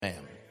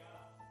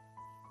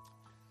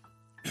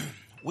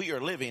We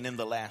are living in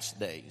the last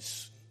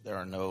days. There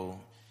are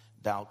no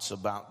doubts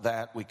about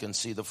that. We can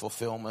see the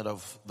fulfillment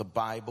of the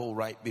Bible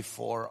right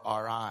before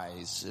our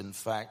eyes. In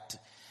fact,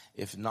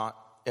 if not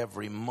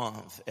every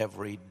month,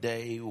 every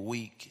day,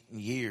 week,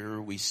 year,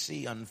 we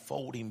see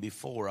unfolding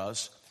before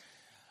us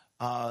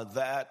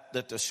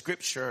that the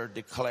Scripture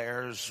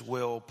declares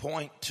will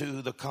point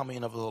to the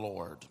coming of the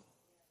Lord.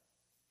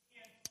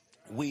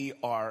 We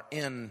are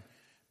in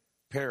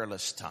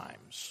perilous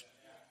times,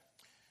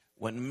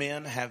 when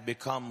men have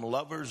become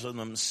lovers of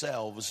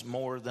themselves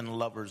more than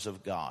lovers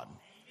of God.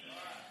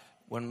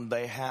 When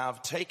they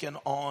have taken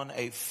on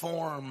a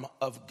form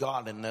of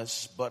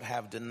godliness but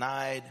have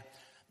denied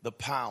the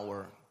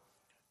power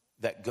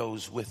that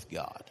goes with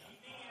God,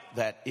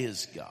 that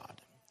is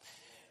God.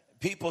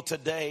 People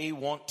today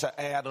want to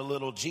add a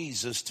little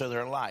Jesus to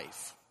their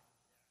life.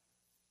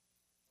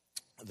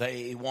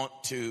 They want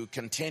to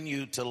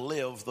continue to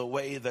live the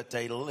way that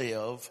they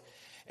live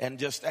and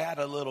just add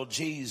a little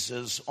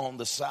Jesus on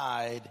the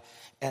side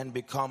and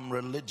become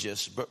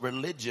religious. But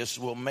religious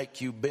will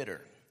make you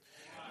bitter.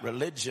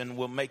 Religion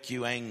will make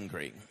you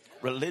angry.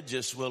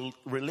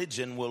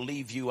 Religion will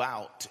leave you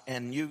out.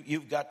 And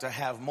you've got to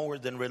have more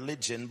than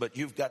religion, but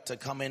you've got to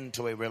come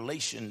into a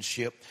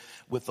relationship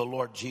with the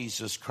Lord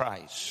Jesus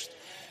Christ.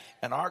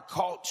 And our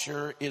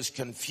culture is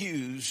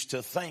confused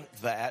to think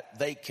that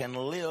they can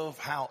live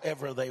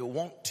however they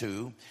want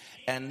to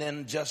and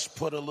then just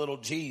put a little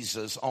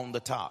Jesus on the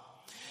top.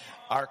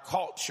 Our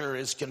culture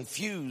is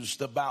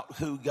confused about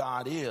who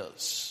God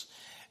is.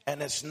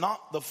 And it's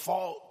not the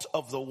fault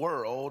of the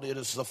world, it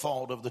is the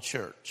fault of the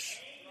church.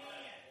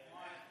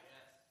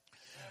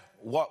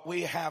 What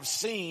we have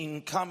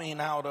seen coming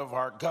out of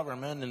our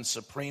government and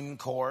Supreme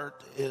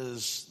Court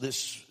is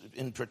this,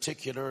 in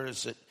particular,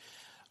 as it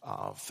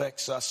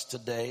affects us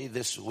today,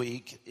 this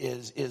week,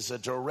 is a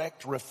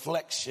direct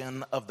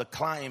reflection of the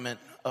climate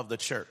of the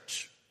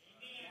church.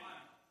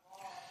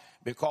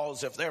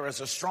 Because if there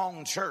is a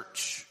strong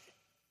church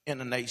in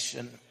a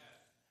nation,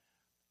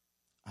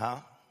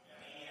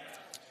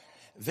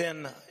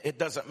 then it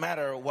doesn't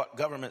matter what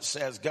government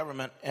says.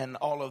 Government and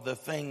all of the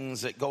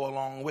things that go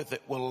along with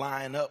it will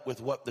line up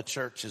with what the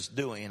church is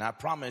doing. I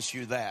promise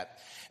you that.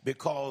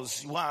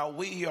 Because while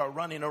we are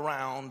running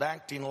around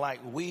acting like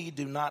we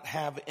do not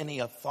have any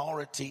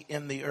authority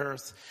in the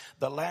earth,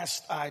 the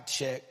last I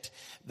checked,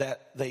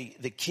 that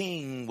the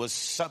king was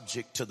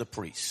subject to the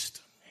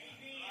priest.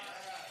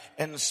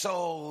 And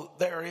so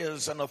there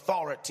is an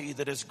authority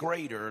that is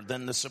greater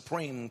than the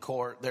Supreme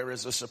Court. There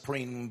is a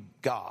supreme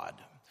God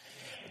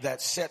that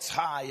sits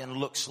high and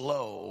looks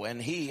low, and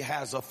he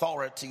has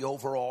authority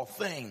over all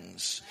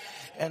things.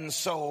 And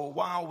so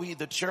while we,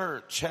 the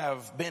church,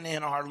 have been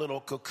in our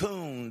little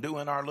cocoon,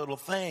 doing our little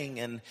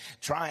thing and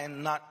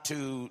trying not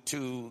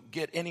to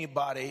get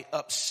anybody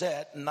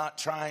upset, not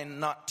trying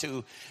not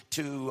to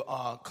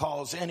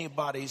cause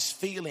anybody's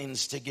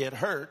feelings to get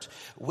hurt,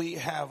 we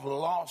have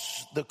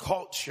lost the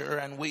culture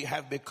and we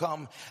have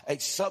become a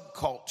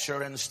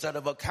subculture instead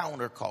of a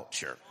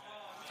counterculture.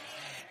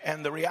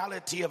 And the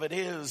reality of it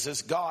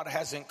is God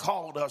hasn't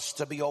called us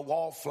to be a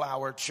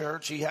wallflower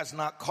church. He has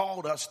not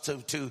called us to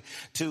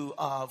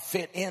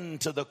fit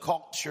into the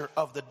culture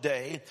of the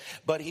day,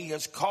 but he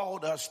has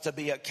called us to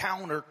be a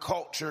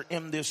counterculture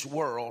in this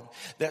world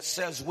that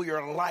says we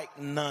are like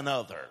none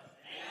other.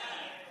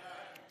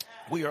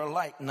 We are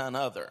like none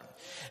other.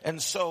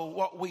 And so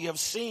what we have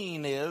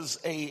seen is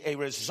a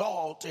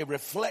result, a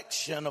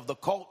reflection of the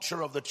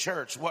culture of the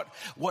church.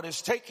 What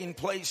is taking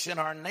place in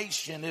our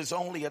nation is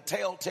only a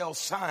telltale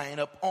sign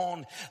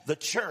upon the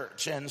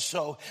church. And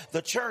so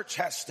the church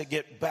has to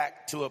get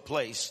back to a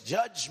place.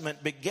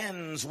 Judgment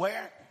begins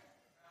where?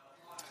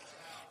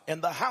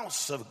 In the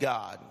house of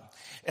God.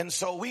 And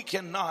so we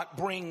cannot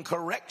bring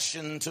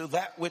correction to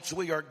that which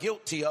we are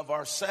guilty of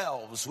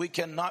ourselves. We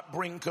cannot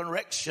bring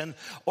correction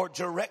or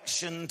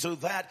direction to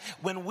that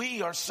when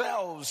we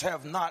ourselves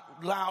have not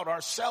allowed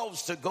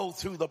ourselves to go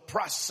through the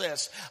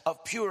process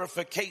of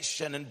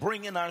purification and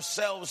bringing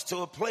ourselves to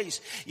a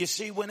place. You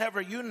see, whenever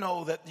you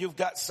know that you've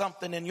got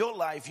something in your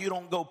life, you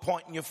don't go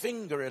pointing your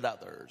finger at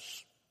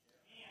others.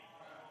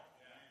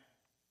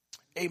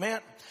 Amen.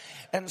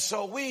 And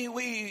so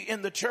we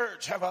in the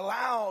church have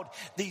allowed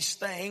these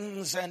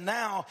things, and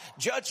now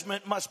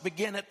judgment must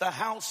begin at the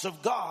house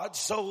of God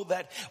so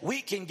that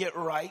we can get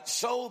right,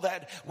 so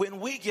that when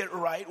we get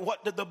right,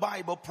 what did the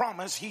Bible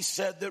promise? He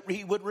said that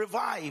he would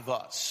revive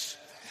us.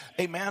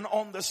 Amen.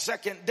 On the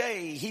second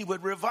day, he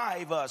would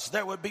revive us.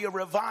 There would be a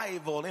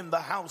revival in the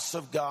house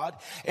of God.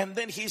 And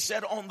then he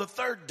said on the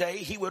third day,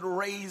 he would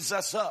raise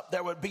us up.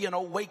 There would be an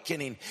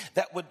awakening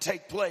that would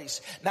take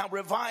place. Now,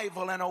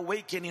 revival and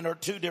awakening are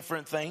two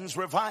different things.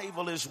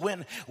 Revival is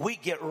when we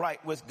get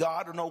right with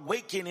God. And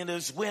awakening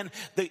is when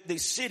the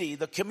city,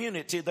 the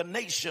community, the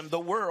nation,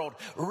 the world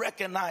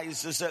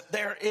recognizes that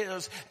there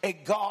is a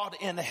God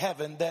in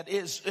heaven that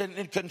is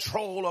in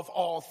control of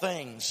all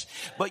things.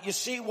 But you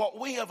see, what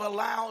we have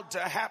allowed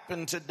allowed to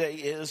happen today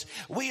is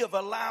we have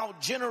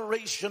allowed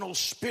generational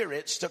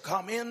spirits to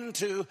come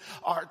into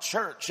our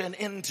church and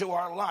into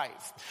our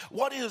life.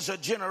 What is a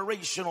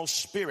generational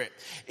spirit?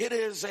 It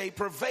is a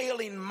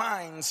prevailing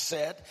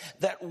mindset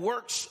that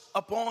works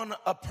upon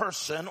a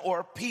person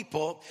or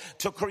people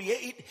to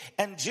create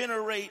and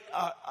generate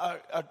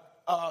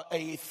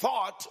a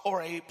thought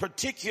or a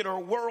particular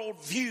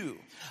worldview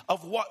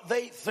of what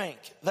they think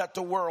that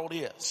the world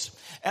is.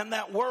 And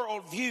that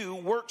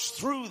worldview works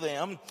through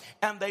them,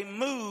 and they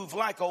move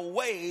like a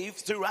wave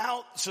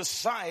throughout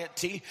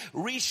society,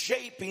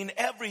 reshaping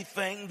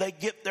everything they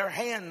get their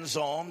hands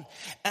on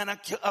and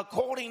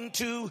according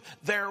to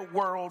their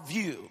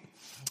worldview.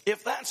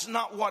 If that's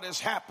not what has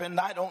happened,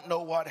 I don't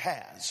know what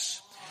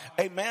has.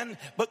 Amen.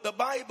 But the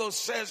Bible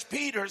says,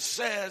 Peter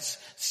says,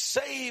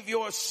 save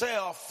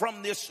yourself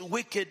from this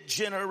wicked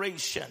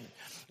generation.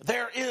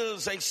 There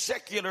is a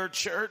secular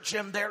church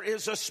and there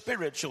is a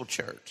spiritual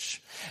church.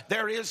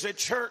 There is a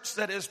church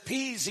that is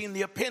appeasing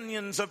the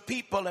opinions of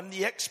people and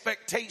the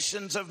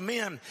expectations of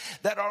men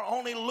that are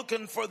only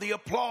looking for the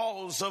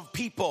applause of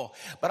people.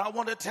 But I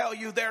want to tell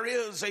you, there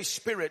is a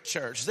spirit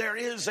church. There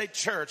is a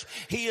church.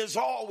 He has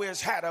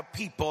always had a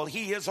people.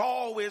 He has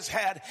always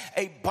had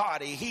a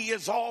body. He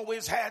has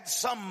always had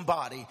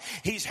somebody.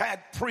 He's had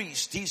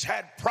priests. He's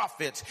had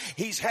prophets.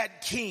 He's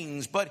had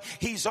kings. But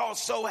he's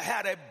also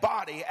had a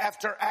body.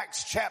 After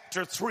Acts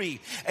chapter 3,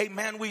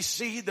 amen, we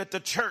see that the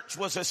church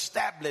was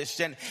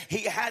established and he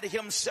had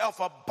himself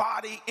a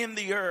body in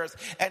the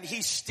earth, and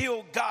he's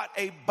still got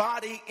a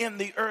body in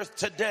the earth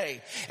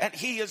today. And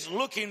he is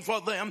looking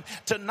for them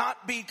to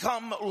not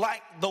become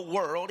like the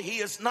world. He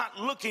is not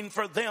looking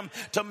for them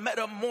to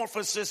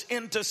metamorphose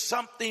into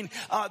something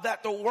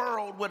that the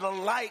world would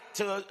like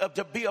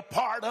to be a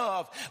part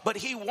of. But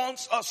he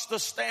wants us to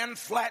stand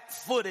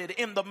flat-footed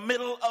in the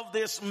middle of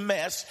this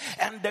mess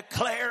and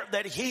declare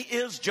that he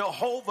is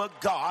Jehovah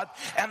God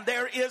and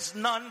there is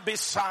none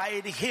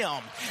beside him.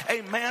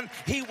 Amen.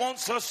 He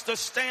wants us to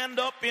stand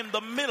up in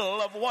the middle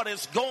of what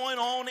is going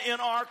on in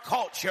our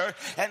culture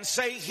and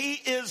say he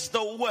is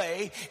the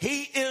way,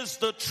 he is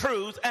the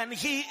truth, and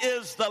he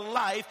is the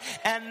life,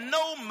 and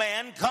no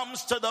man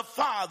comes to the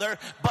Father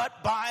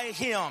but by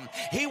him.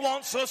 He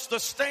wants us to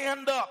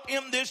stand up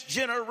in this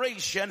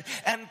generation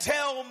and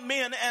tell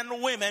men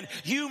and women,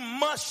 you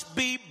must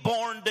be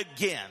born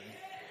again.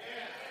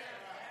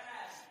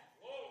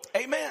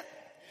 Amen.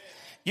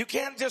 You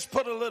can't just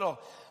put a little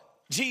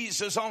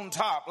Jesus on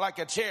top like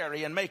a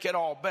cherry and make it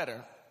all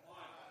better.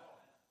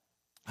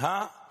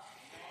 Huh?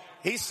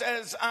 He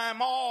says,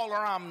 I'm all or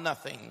I'm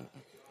nothing.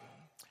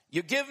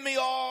 You give me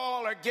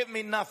all or give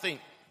me nothing.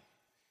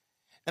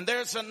 And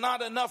there's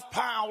not enough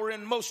power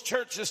in most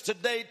churches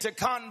today to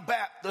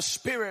combat the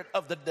spirit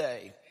of the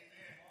day.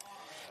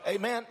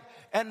 Amen.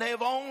 And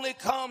they've only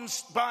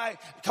comes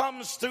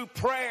through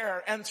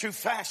prayer and through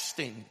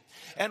fasting.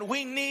 And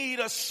we need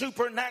a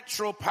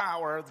supernatural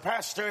power.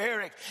 Pastor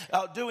Eric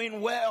doing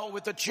well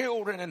with the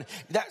children and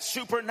that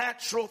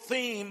supernatural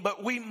theme,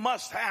 but we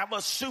must have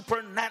a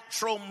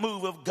supernatural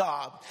move of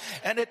God.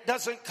 And it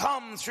doesn't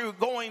come through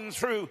going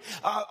through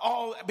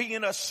all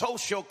being a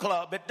social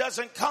club. It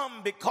doesn't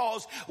come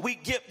because we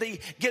get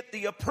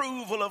the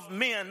approval of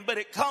men, but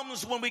it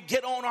comes when we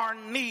get on our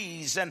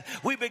knees and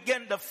we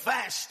begin to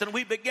fast and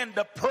we begin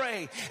to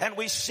pray and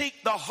we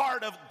seek the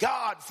heart of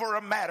God for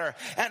a matter.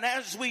 And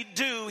as we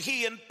do,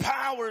 he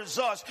empowers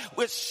us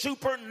with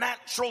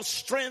supernatural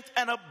strength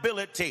and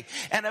ability.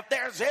 And if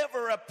there's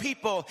ever a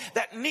people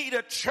that need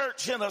a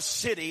church in a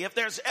city, if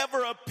there's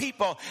ever a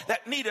people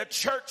that need a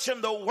church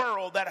in the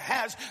world that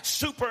has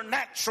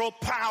supernatural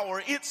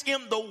power, it's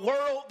in the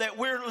world that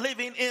we're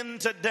living in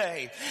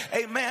today.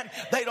 Amen.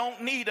 They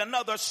don't need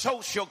another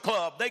social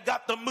club. They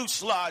got the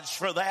Moose Lodge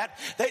for that.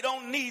 They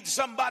don't need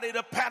somebody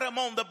to pat them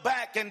on the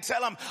back and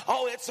tell them,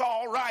 oh, it's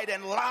all right,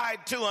 and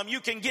lied to them. You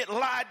can get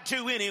lied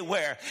to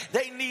anywhere.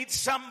 They need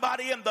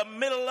somebody in the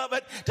middle of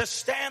it to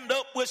stand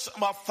up with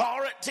some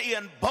authority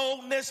and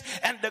boldness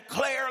and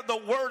declare the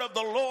word of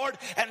the Lord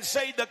and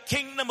say the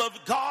kingdom of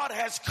God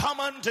has come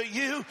unto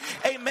you,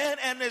 amen,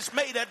 and has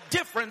made a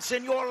difference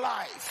in your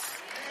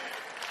life.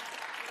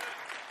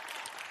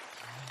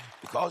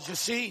 Because you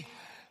see,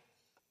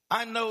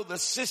 I know the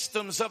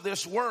systems of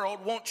this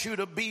world want you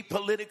to be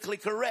politically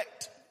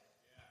correct.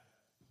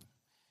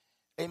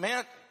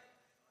 Amen.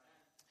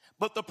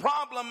 But the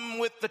problem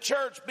with the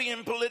church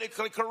being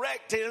politically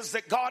correct is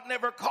that God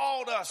never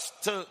called us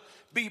to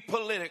be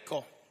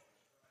political.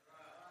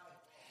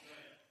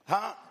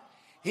 Huh?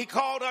 He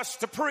called us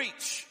to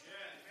preach.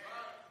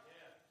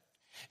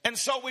 And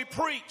so we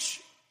preach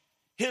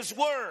his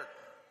word.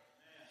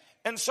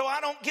 And so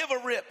I don't give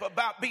a rip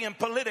about being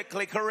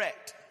politically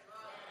correct.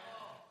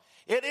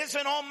 It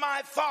isn't on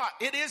my thought.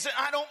 It isn't.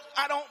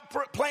 I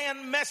don't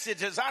plan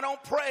messages. I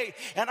don't pray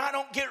and I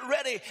don't get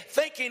ready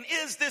thinking,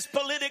 is this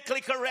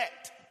politically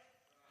correct?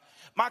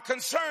 My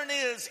concern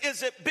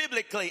is it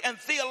biblically and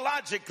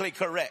theologically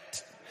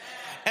correct?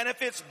 And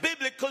if it's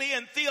biblically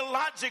and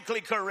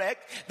theologically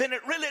correct, then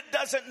it really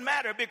doesn't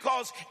matter,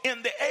 because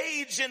in the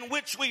age in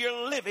which we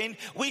are living,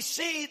 we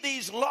see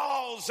these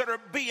laws that are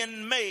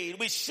being made.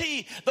 We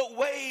see the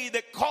way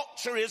that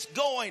culture is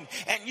going,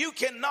 and you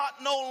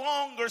cannot no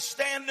longer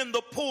stand in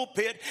the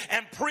pulpit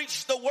and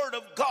preach the word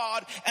of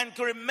God and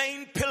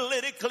remain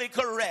politically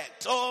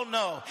correct. Oh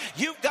no.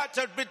 You've got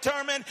to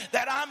determine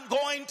that I'm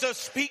going to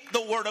speak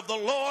the word of the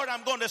Lord.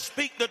 I'm going to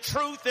speak the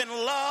truth in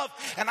love,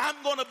 and I'm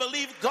going to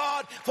believe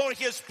God for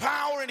his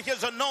power and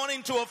his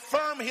anointing to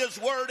affirm his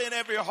word in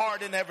every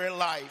heart and every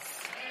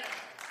life.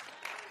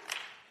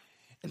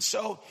 And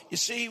so, you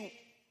see,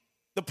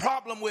 the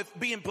problem with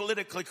being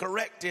politically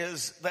correct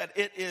is that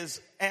it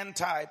is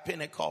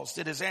anti-Pentecost.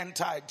 It is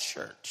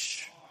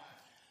anti-church.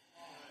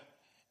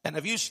 And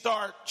if you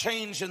start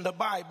changing the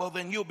Bible,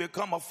 then you'll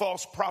become a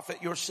false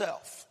prophet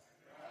yourself.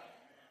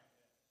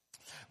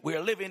 We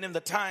are living in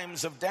the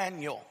times of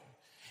Daniel.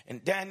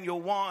 In Daniel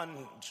 1,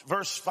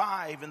 verse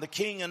 5, and the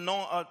king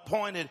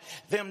appointed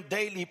them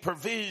daily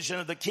provision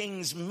of the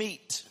king's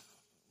meat.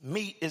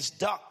 Meat is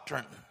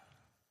doctrine.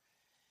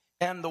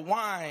 And the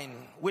wine,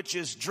 which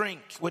is drink,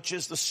 which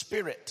is the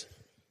spirit.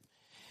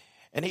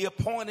 And he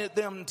appointed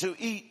them to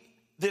eat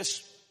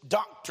this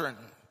doctrine.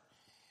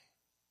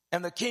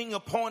 And the king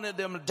appointed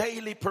them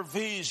daily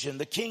provision,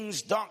 the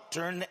king's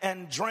doctrine,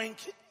 and drank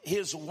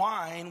his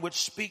wine, which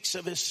speaks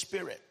of his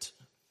spirit.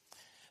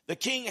 The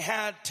king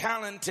had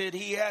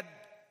he had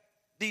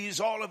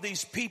all of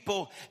these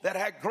people that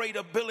had great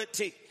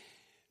ability,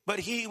 but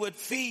he would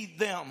feed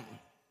them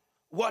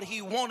what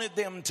he wanted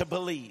them to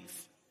believe.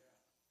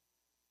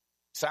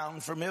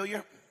 Sound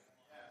familiar?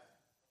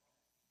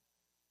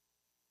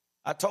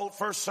 I told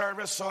first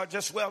service, so I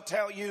just well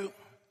tell you,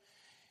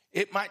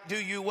 it might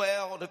do you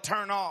well to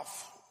turn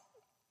off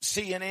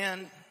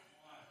CNN,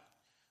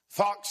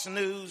 Fox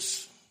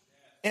News,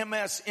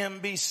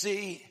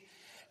 MSNBC,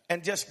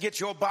 and just get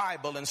your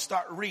Bible and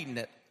start reading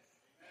it.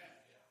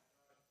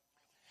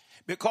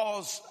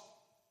 Because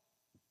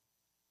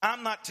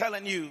I'm not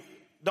telling you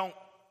don't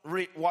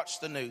watch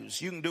the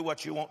news. You can do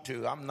what you want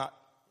to. I'm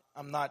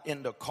not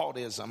into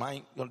cultism. I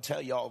ain't going to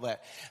tell you all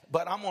that.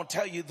 But I'm going to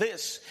tell you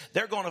this.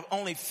 They're going to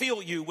only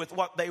fill you with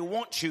what they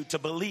want you to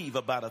believe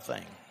about a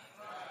thing.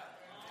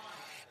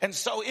 And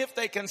so if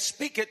they can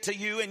speak it to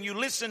you and you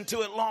listen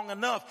to it long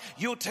enough,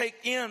 you'll take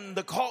in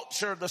the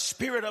culture, the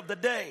spirit of the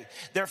day.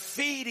 They're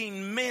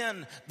feeding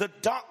men the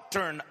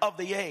doctrine of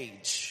the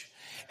age.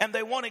 And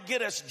they want to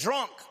get us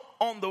drunk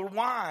on the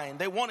wine.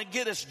 They want to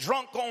get us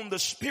drunk on the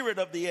spirit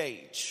of the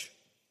age.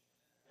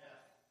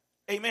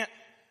 Amen.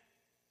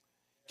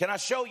 Can I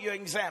show you an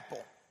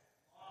example?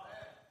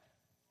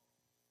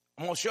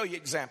 I'm going to show you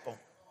an example.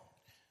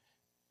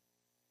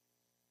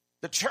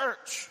 The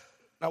church,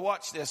 now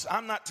watch this.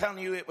 I'm not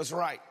telling you it was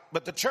right,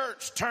 but the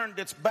church turned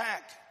its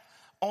back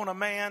on a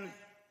man,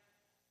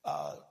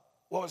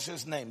 what was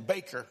his name?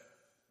 Baker.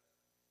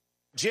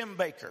 Jim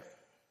Baker.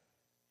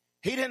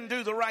 He didn't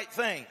do the right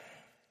thing,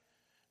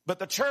 but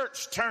the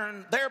church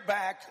turned their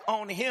back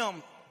on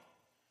him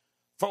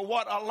for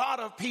what a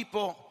lot of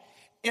people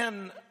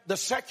in the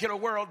secular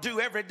world do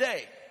every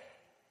day.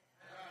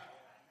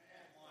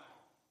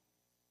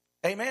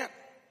 Amen.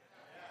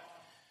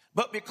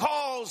 But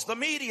because the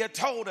media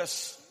told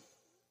us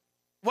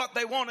what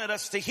they wanted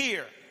us to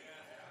hear,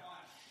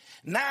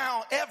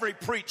 now every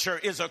preacher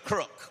is a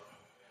crook.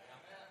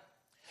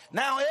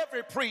 Now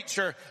every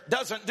preacher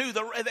doesn't do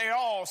they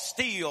all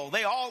steal.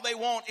 All they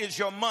want is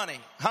your money.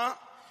 Huh?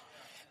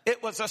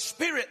 It was a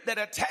spirit that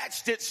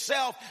attached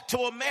itself to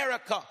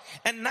America.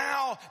 And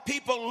now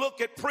people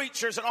look at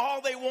preachers and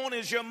all they want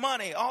is your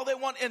money. All they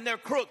want in their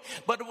crook.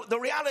 But the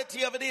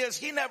reality of it is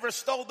he never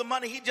stole the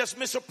money. He just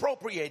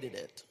misappropriated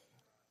it.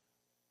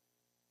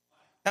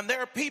 And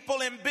there are people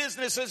in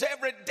businesses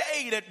every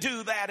day that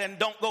do that and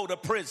don't go to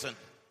prison.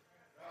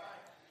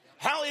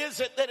 How is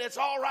it that it's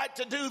all right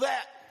to do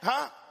that?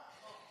 Huh?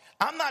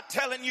 I'm not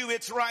telling you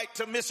it's right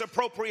to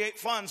misappropriate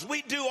funds.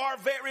 We do our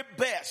very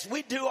best.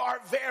 We do our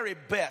very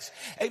best.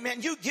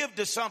 Amen. You give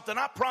to something.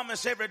 I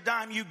promise every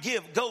dime you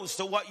give goes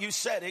to what you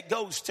said it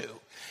goes to.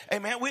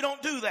 Amen. We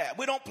don't do that.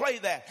 We don't play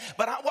that.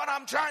 But what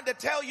I'm trying to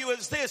tell you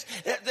is this,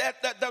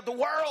 that the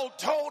world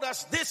told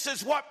us this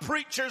is what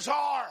preachers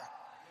are.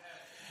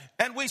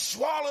 And we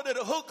swallowed it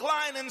a hook,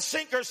 line, and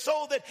sinker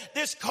so that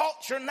this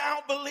culture now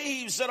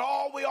believes that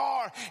all we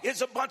are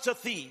is a bunch of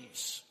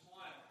thieves.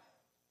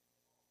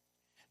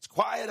 It's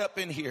quiet up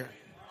in here.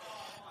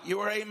 You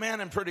were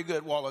amening pretty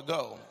good a while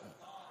ago.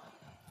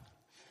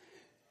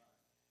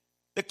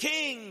 The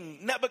king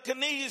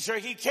Nebuchadnezzar,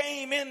 he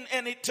came in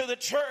to the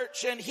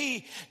church and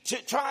he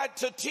tried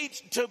to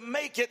teach, to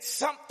make it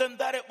something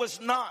that it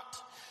was not.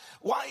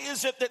 Why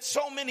is it that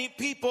so many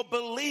people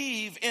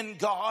believe in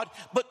God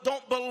but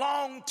don't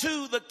belong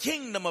to the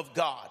kingdom of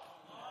God?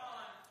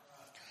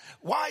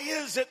 Why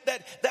is it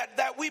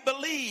that we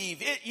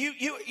believe?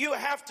 You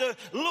have to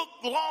look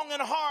long and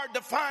hard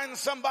to find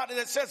somebody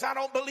that says, I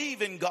don't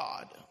believe in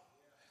God.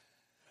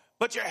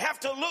 But you have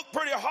to look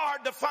pretty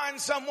hard to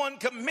find someone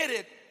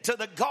committed to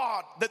the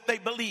God that they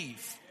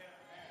believe.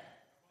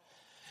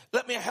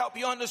 Let me help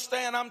you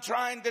understand. I'm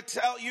trying to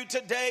tell you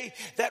today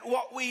that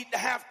what we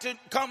have to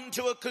come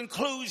to a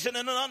conclusion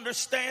and an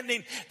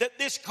understanding that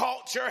this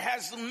culture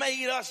has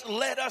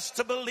led us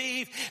to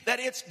believe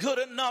that it's good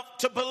enough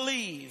to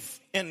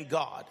believe in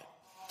God.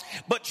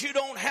 But you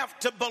don't have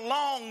to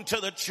belong to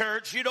the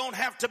church. You don't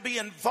have to be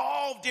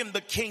involved in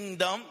the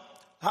kingdom.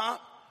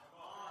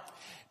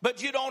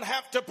 But you don't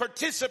have to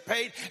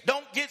participate.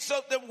 Don't get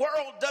so the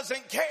world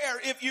doesn't care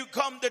if you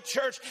come to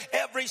church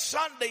every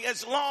Sunday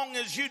as long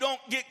as you don't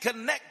get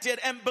connected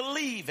and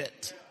believe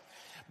it.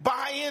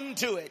 Buy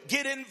into it.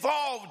 Get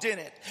involved in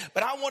it.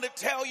 But I want to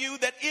tell you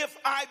that if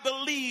I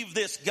believe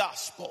this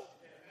gospel,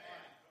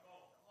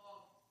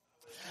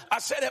 I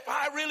said if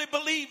I really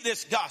believe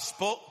this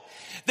gospel,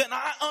 then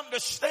I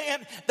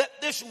understand that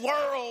this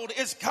world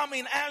is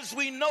coming as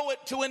we know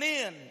it to an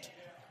end.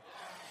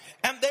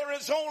 And there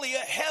is only a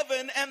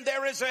heaven and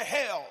there is a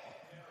hell.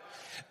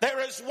 There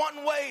is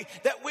one way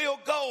that we'll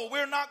go.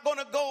 We're not going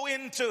to go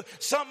into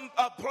some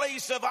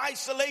place of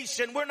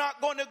isolation. We're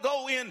not going to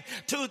go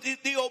into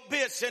the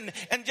abyss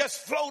and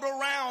just float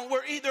around.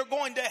 We're either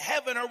going to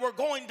heaven or we're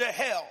going to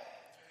hell.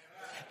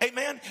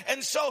 Amen.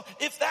 And so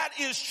if that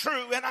is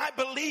true, and I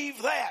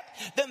believe that,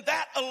 then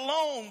that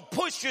alone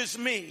pushes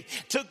me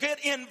to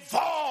get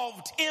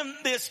involved in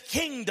this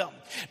kingdom,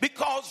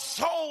 because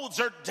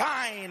souls are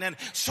dying and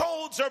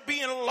souls are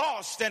being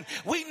lost, and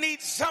we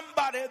need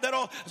somebody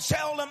that'll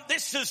tell them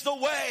this is the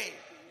way,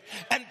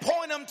 and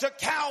point them to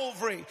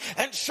Calvary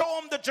and show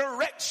them the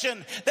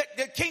direction that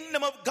the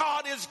kingdom of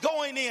God is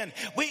going in.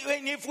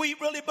 And if we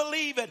really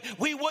believe it,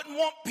 we wouldn't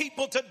want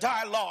people to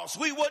die lost.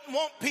 We wouldn't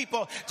want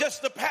people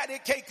just to patty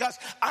cake us.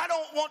 I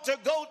don't want to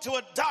go to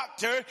a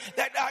doctor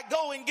that I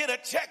go and get a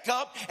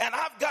checkup and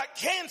I've got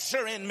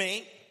cancer in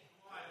me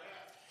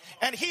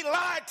and he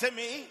lied to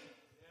me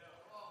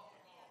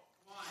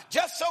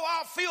just so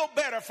I'll feel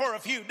better for a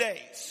few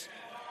days.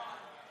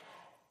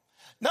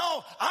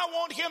 No, I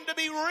want him to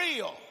be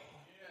real.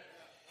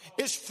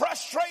 As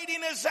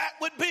frustrating as that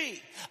would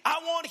be,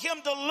 I want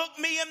him to look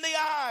me in the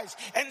eyes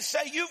and say,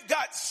 you've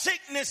got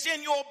sickness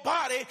in your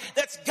body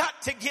that's got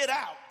to get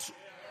out.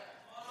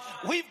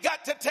 We've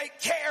got to take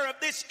care of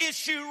this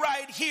issue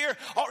right here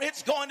or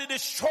it's going to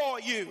destroy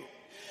you.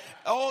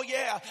 Oh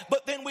yeah,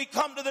 but then we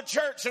come to the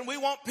church and we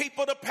want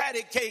people to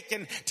patty cake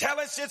and tell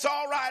us it's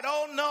all right.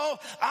 Oh no,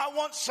 I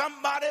want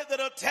somebody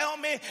that'll tell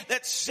me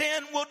that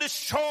sin will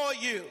destroy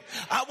you.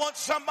 I want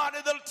somebody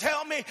that'll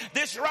tell me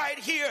this right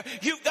here,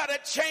 you've got to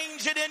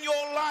change it in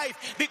your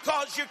life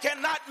because you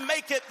cannot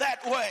make it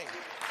that way.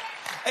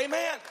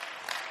 Amen.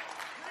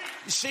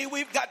 You see,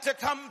 we've got to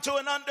come to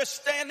an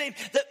understanding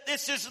that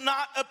this is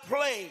not a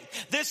play.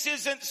 This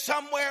isn't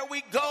somewhere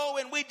we go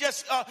and we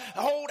just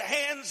hold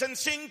hands and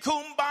sing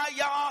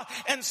kumbaya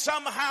and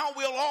somehow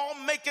we'll all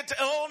make it.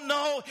 Oh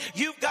no,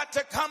 you've got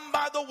to come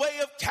by the way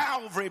of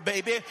Calvary,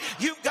 baby.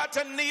 You've got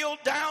to kneel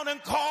down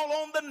and call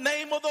on the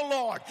name of the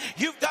Lord.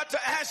 You've got to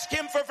ask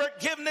him for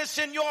forgiveness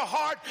in your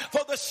heart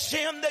for the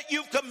sin that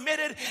you've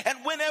committed. And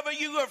whenever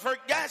you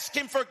ask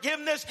him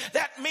forgiveness,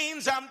 that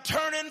means I'm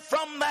turning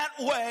from that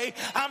way.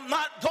 I'm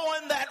not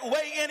going that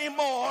way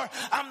anymore.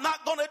 I'm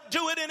not going to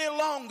do it any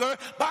longer.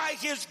 By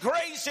his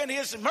grace and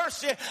his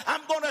mercy,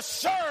 I'm going to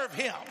serve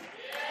him.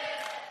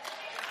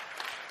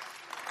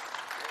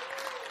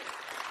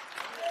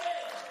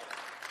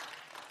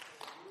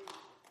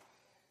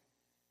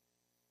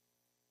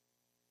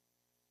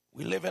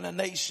 We live in a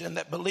nation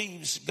that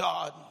believes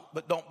God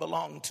but don't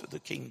belong to the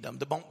kingdom.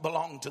 They don't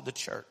belong to the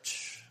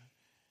church.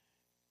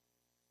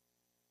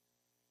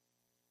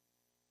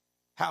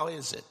 How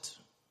is it?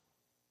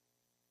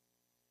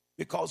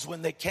 Because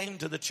when they came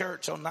to the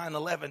church on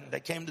 9/11, they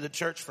came to the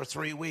church for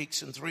 3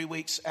 weeks. And 3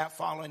 weeks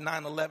following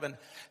 9/11,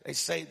 they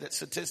say that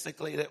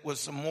statistically that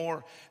was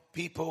more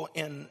people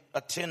in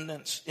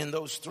attendance in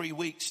those 3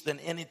 weeks than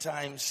any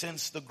time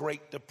since the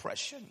Great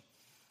Depression.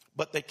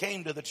 But they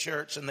came to the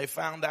church and they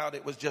found out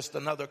it was just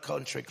another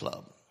country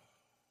club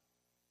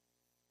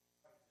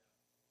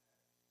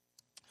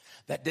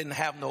that didn't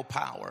have no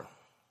power,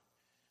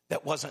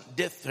 that wasn't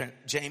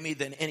different, Jamie,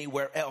 than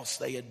anywhere else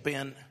they had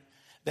been.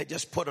 They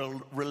just put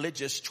a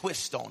religious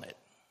twist on it.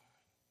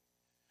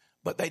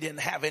 But they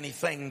didn't have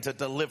anything to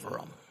deliver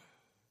them.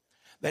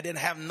 They didn't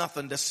have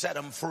nothing to set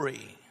them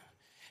free.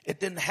 It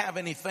didn't have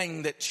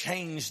anything that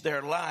changed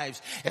their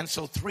lives. And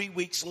so 3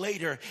 weeks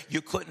later,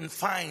 you couldn't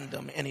find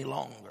them any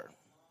longer.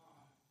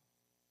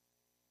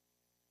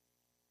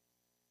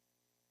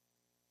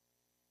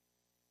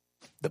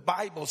 The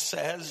Bible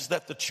says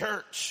that the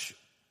church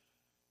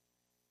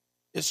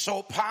is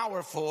so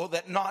powerful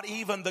that not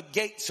even the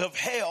gates of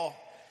hell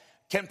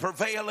can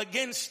prevail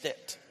against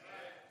it.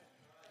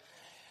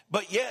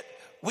 But yet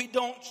we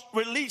don't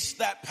release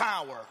that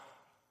power.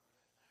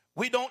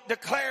 We don't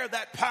declare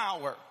that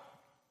power.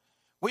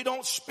 We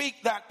don't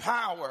speak that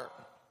power.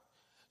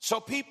 So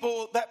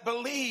people that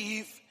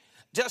believe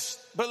just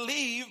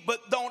believe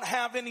but don't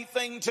have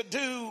anything to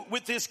do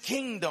with this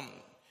kingdom.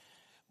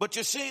 But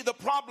you see, the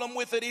problem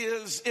with it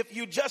is if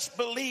you just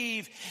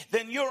believe,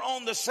 then you're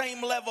on the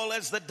same level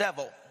as the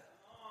devil.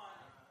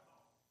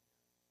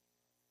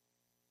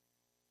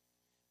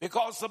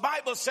 Because the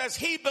Bible says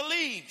he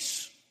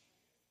believes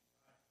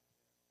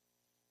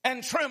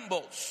and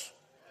trembles.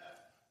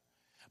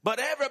 But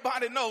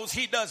everybody knows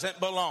he doesn't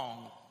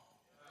belong.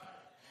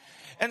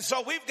 And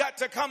so we've got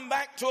to come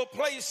back to a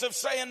place of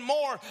saying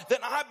more than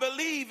I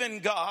believe in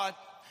God.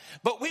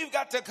 But we've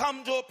got to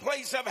come to a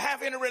place of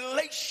having a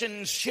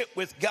relationship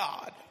with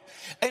God.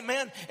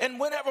 Amen. And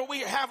whenever we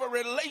have a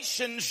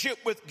relationship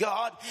with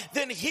God,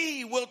 then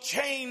he will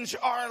change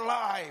our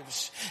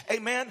lives.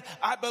 Amen.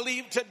 I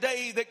believe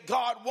today that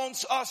God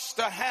wants us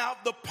to have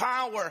the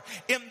power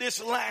in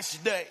this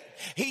last day.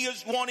 He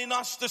is wanting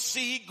us to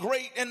see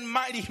great and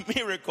mighty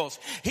miracles.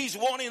 He's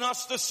wanting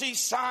us to see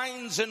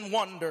signs and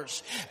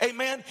wonders.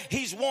 Amen.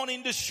 He's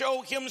wanting to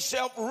show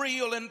himself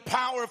real and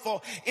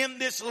powerful in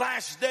this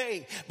last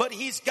day. But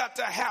he's got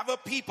to have a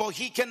people.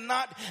 He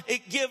cannot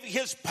give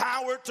his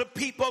power to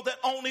people that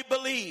only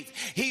believe.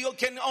 He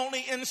can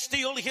only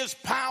instill his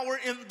power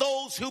in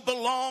those who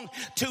belong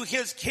to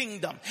his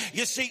kingdom.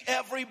 You see,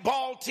 every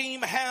ball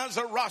team has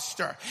a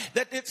roster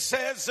that it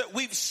says that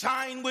we've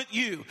signed with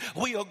you.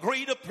 We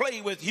agree to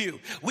play with you.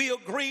 We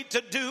agree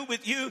to do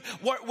with you.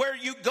 Where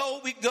you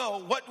go, we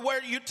go.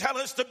 Where you tell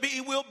us to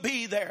be, we'll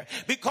be there.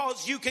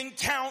 Because you can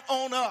count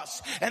on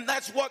us. And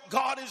that's what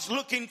God is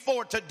looking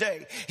for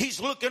today. He's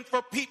looking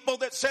for people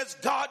that says,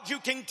 God, you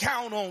can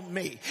count on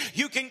me.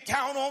 You can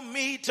count on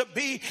me to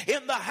be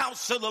in the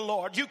house of the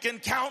Lord. You can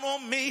count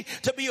on me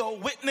to be a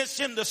witness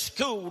in the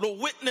school, a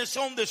witness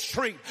on the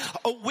street,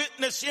 a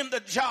witness in the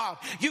job.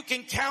 You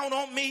can count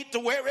on me to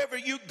wherever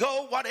you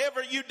go,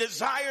 whatever you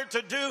desire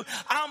to do.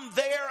 I'm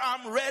there,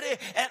 I'm ready,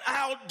 and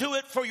I'll do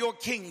it for your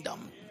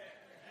kingdom.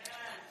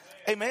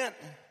 Amen.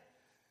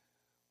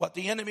 What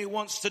the enemy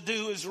wants to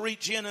do is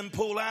reach in and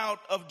pull out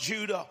of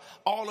Judah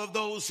all of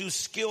those who's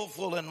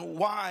skillful and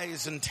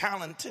wise and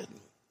talented.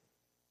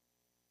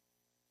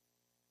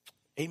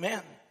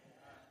 Amen.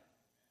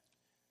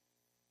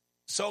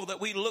 So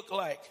that we look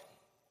like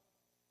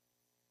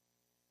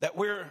that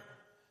we're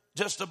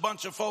just a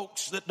bunch of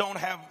folks that don't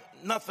have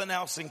nothing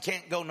else and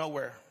can't go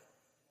nowhere.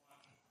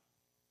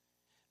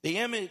 The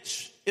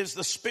image is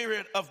the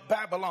spirit of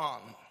Babylon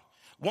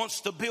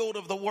wants to build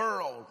of the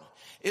world.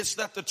 It's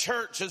that the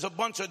church is a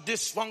bunch of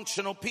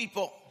dysfunctional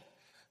people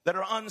that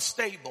are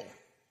unstable.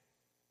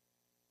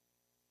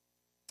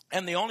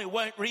 And the only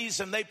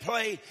reason they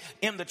play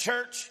in the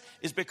church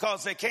is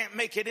because they can't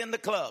make it in the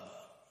club.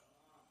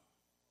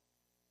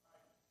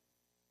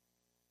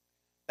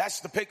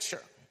 That's the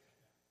picture.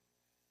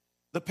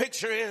 The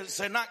picture is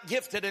they're not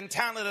gifted and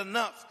talented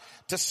enough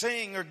to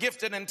sing or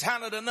gifted and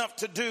talented enough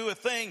to do a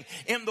thing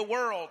in the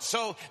world.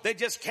 So they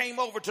just came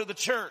over to the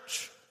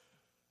church.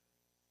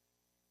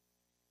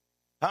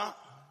 Huh?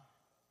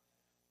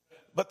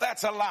 But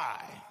that's a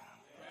lie.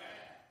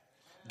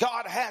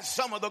 God has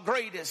some of the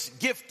greatest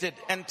gifted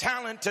and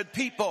talented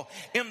people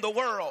in the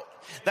world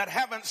that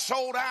haven't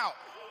sold out.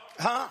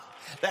 Huh?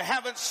 They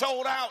haven't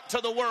sold out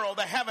to the world.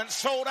 They haven't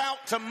sold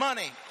out to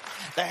money.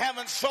 They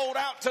haven't sold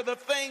out to the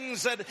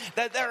things that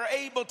they're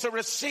able to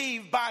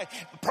receive by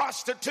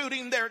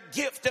prostituting their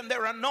gift and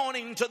their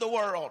anointing to the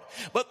world.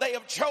 But they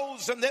have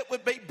chosen that it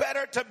would be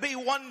better to be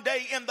one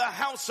day in the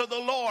house of the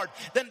Lord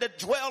than to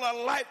dwell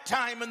a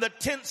lifetime in the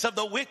tents of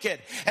the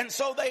wicked. And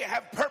so they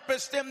have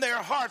purposed in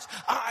their hearts,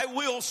 I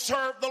will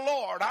serve the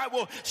Lord. I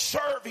will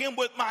serve him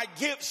with my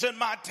gifts and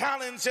my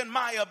talents and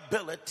my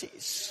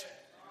abilities.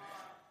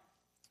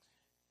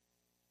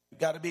 You've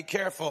got to be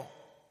careful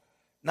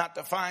not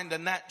to find a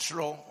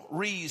natural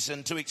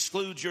reason to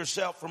exclude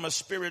yourself from a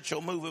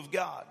spiritual move of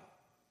God.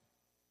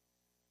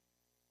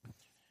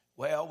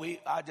 Well,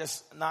 I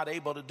just not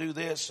able to do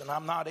this, and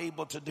I'm not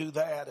able to do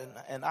that,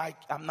 and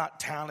I'm not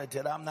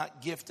talented, I'm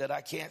not gifted,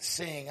 I can't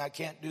sing, I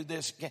can't do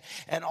this,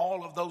 and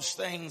all of those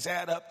things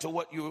add up to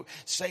what you're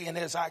saying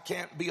is I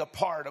can't be a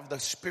part of the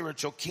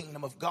spiritual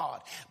kingdom of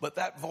God. But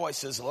that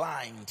voice is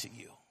lying to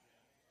you.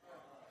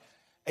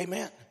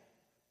 Amen.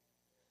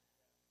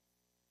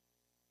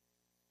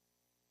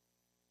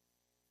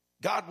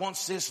 God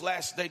wants this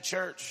last day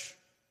church,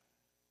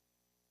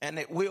 and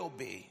it will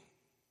be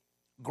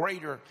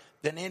greater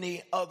than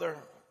any other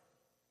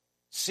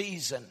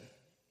season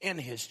in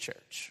his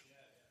church.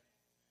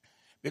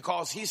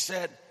 Because he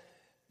said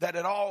that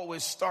it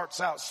always starts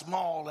out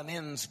small and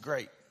ends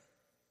great.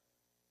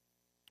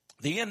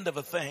 The end of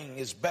a thing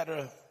is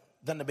better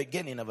than the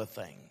beginning of a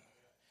thing.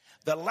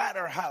 The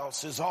latter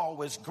house is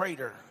always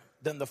greater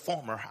than the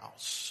former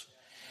house.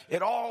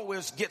 It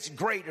always gets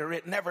greater.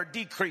 It never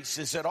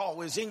decreases. It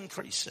always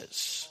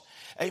increases.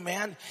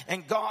 Amen.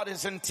 And God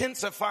is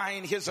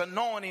intensifying his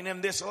anointing in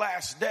this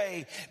last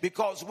day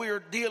because we're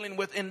dealing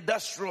with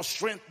industrial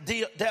strength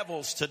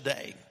devils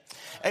today.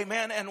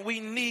 Amen. And we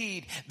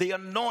need the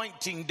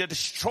anointing to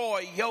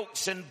destroy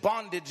yokes and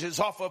bondages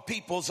off of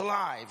people's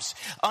lives.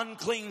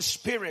 Unclean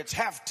spirits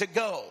have to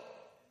go.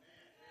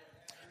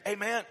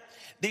 Amen.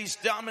 These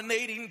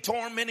dominating,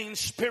 tormenting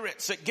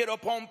spirits that get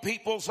upon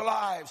people's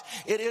lives.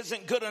 It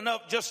isn't good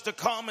enough just to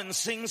come and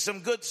sing some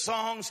good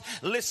songs,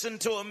 listen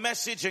to a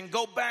message, and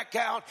go back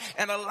out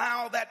and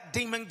allow that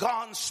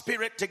demon-gone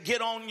spirit to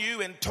get on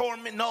you and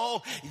torment.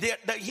 No,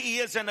 that he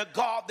isn't a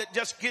God that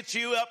just gets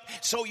you up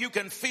so you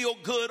can feel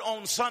good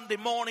on Sunday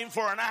morning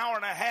for an hour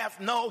and a half.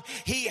 No,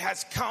 he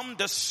has come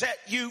to set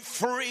you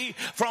free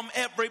from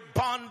every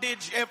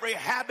bondage, every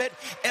habit,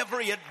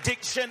 every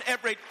addiction,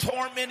 every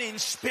tormenting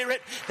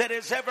spirit that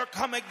has ever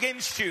come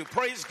against you.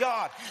 Praise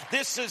God.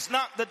 This is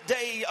not the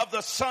day of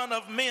the Son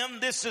of Men.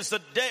 This is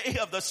the day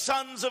of the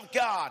sons of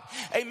God.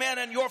 Amen.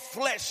 And your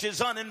flesh is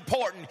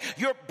unimportant.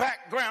 Your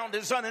background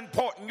is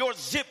unimportant. Your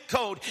zip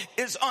code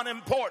is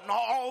unimportant.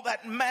 All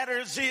that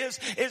matters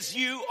is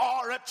you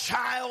are a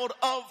child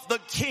of the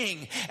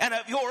King. And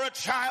if you're a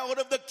child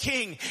of the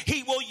King,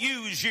 he will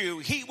use you.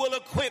 He will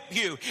equip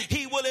you.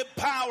 He will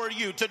empower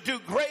you to do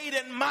great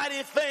and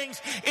mighty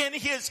things in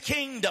his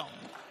kingdom.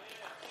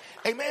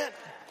 Amen.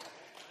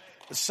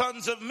 The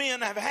sons of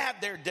men have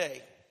had their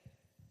day.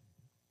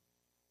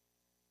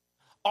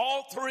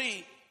 All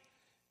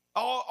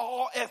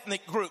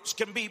ethnic groups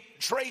can be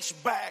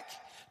traced back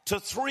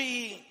to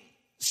 3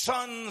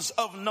 sons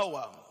of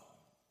Noah.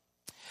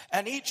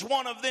 And each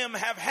one of them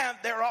have had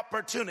their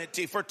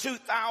opportunity for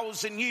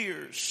 2,000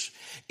 years.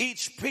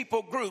 Each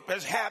people group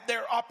has had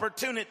their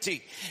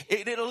opportunity.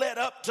 It led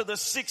up to the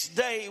 6th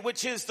day,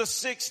 which is the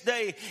 6th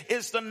day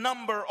is the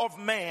number of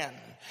man.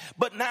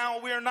 But now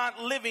we're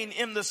not living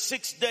in the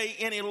 6th day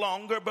any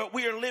longer, but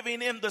we are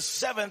living in the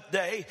 7th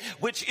day,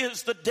 which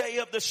is the day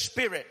of the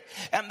Spirit.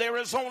 And there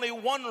is only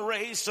one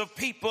race of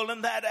people,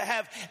 and that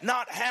have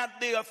not had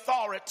the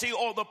authority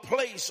or the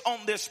place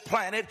on this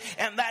planet,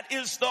 and that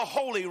is the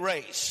holy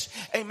race.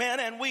 Amen.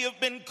 And we have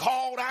been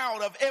called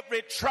out of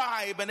every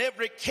tribe and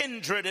every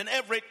kindred and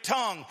every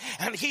tongue,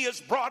 and he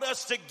has brought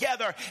us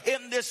together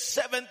in this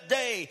 7th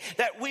day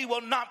that we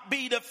will not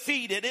be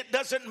defeated. It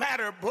doesn't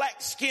matter,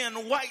 black skin,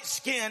 white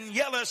skin,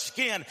 yellow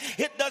skin.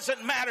 It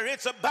doesn't matter.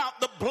 It's about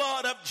the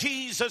blood of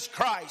Jesus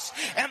Christ.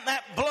 And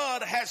that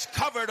blood has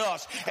covered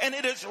us. And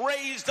it has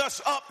raised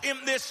us up in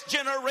this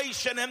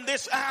generation and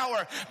this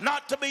hour,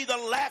 not to be the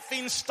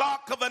laughing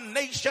stock of a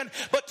nation,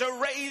 but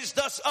to raise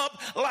us up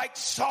like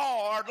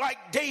Saul or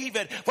like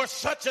David for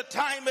such a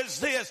time as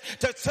this,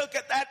 to look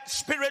at that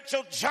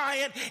spiritual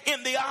giant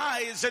in the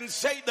eyes and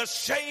say, the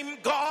same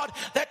God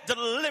that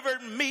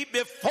delivered me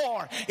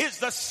before is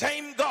the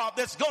same God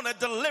that's going to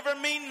deliver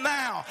me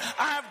now.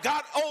 I've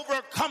got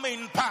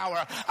overcoming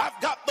power. I've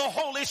got the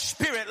Holy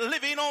Spirit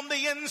living on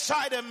the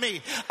inside of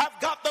me. I've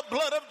got the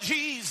blood of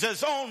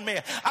Jesus on me.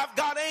 I've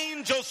got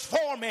angels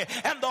for me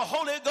and the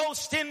Holy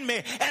Ghost in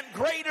me. And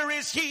greater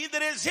is he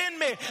that is in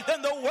me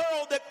than the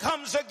world that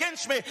comes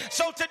against me.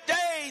 So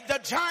today the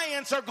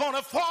giants are going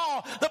to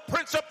fall. The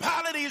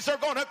principalities are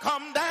going to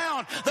come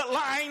down. The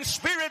lying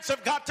spirits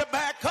have got to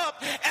back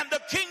up. And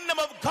the kingdom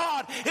of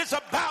God is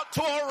about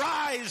to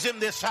arise in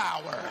this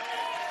hour.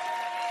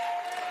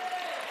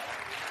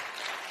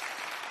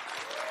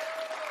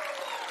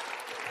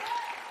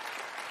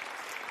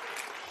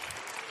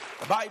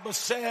 The Bible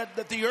said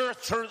that the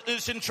earth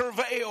is in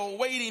travail,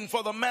 waiting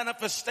for the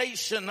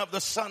manifestation of the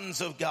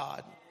sons of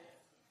God.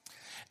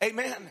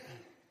 Amen.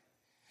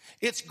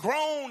 It's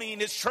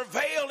groaning, it's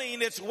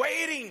travailing, it's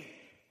waiting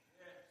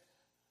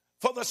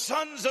for the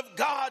sons of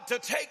God to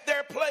take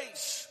their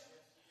place.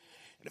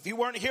 And if you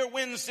weren't here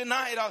Wednesday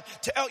night, I'll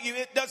tell you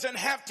it doesn't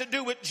have to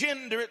do with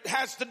gender. It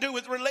has to do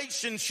with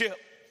relationship.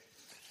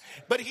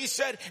 But he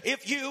said,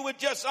 if you would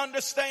just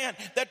understand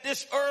that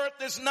this earth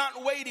is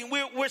not waiting.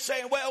 We're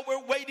saying, well,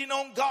 we're waiting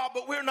on God,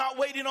 but we're not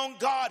waiting on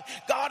God.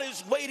 God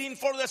is waiting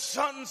for the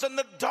sons and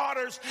the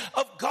daughters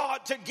of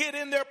God to get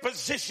in their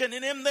position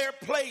and in their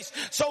place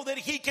so that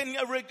he can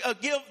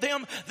give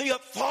them the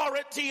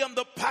authority and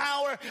the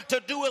power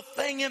to do a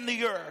thing in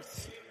the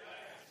earth.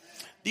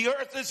 The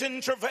earth is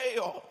in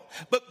travail,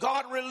 but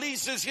God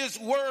releases his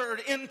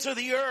word into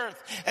the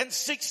earth. And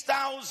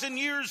 6,000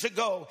 years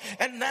ago,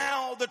 and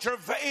now the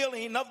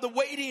travailing of the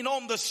waiting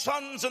on the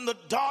sons and the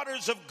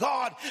daughters of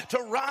God to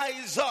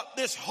rise up,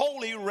 this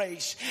holy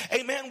race.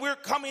 Amen. We're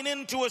coming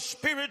into a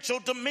spiritual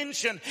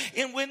dimension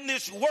in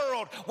this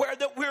world where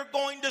that we're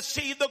going to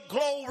see the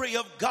glory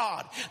of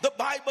God. The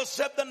Bible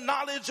said the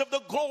knowledge of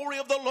the glory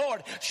of the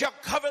Lord shall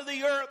cover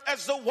the earth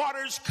as the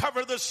waters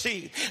cover the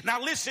sea.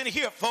 Now listen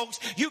here, folks.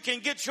 You can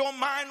get your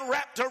mind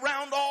wrapped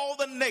around all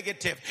the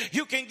negative.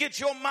 You can get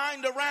your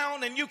mind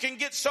around and you can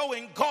get so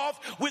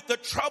engulfed with the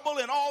trouble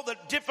and all the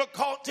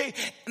difficulty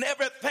and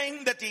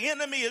everything that the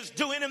enemy is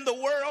doing in the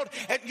world,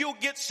 and you'll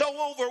get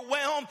so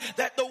overwhelmed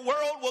that the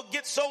world will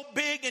get so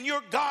big and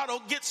your God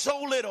will get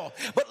so little.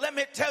 But let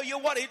me tell you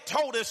what he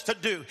told us to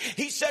do.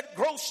 He said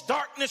gross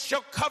darkness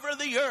shall cover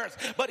the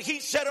earth, but he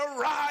said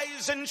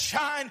arise and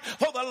shine,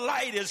 for the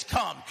light is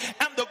come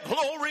and the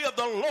glory of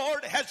the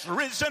Lord has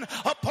risen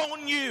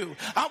upon you.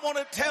 I want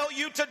to tell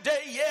you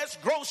today, yes,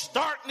 gross gross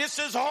darkness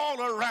is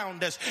all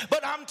around us.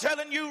 But I'm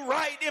telling you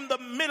right in the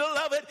middle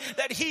of it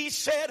that he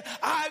said,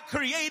 I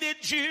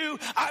created you.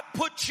 I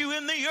put you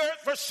in the earth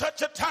for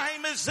such a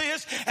time as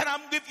this. And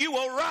I'm give you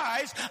a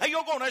rise and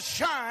you're going to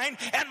shine.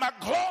 And my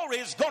glory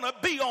is going to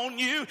be on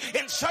you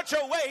in such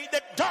a way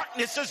that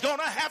darkness is going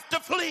to have to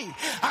flee.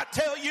 I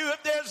tell you,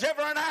 if there's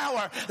ever an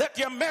hour that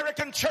the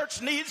American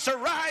church needs to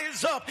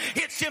rise up,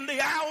 it's in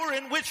the hour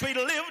in which we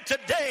live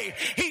today.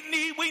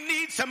 We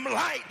need some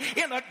light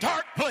in a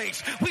dark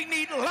place. We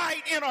need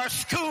light in our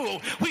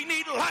school. We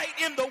need light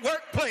in the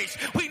workplace.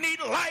 We need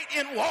light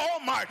in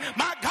Walmart.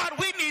 My God,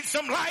 we need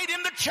some light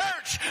in the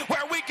church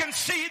where we can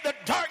see the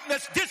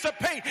darkness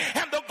dissipate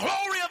and the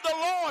glory of the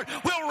Lord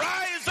will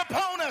rise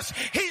upon us.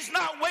 He's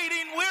not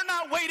waiting. We're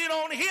not waiting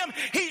on him.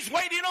 He's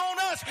waiting on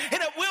us,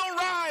 and it will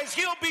rise.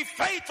 He'll be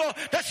faithful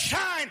to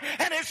shine,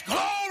 and his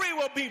glory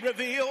will be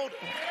revealed.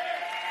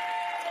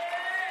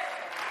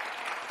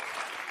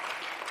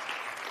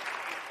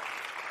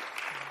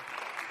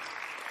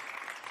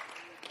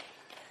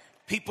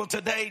 People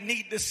today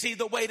need to see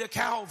the way to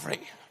Calvary.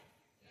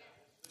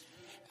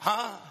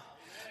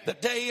 The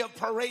day of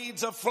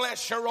parades of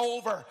flesh are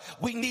over.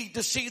 We need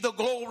to see the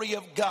glory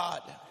of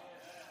God.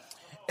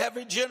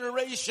 Every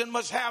generation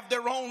must have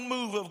their own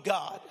move of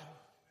God.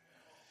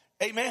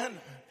 Amen.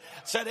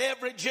 Said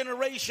every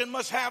generation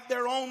must have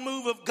their own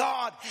move of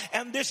God.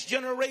 And this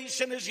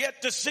generation is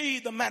yet to see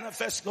the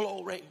manifest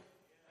glory.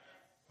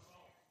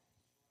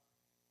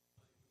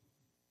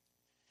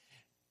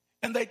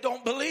 And they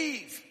don't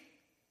believe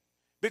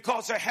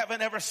because they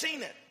haven't ever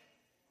seen it.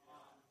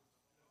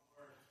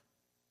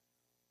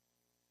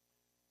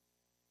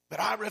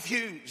 But I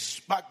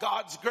refuse, by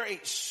God's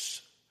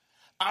grace,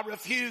 I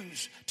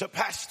refuse to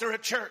pastor a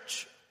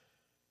church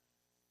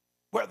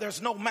where there's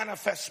no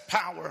manifest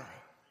power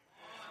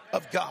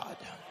of God.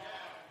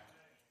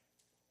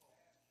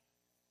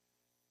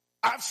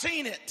 I've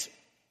seen it.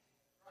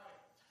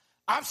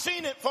 I've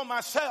seen it for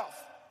myself.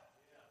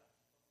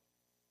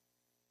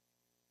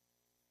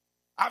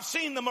 I've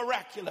seen the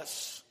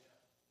miraculous.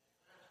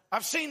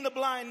 I've seen the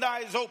blind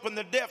eyes open,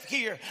 the deaf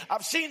hear.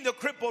 I've seen the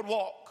crippled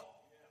walk.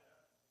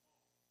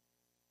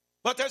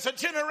 But there's a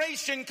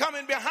generation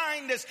coming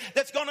behind us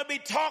that's going to be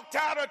talked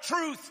out of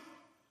truth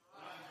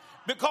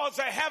because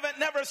they haven't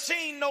never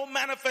seen no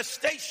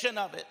manifestation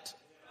of it.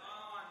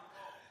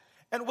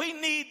 And we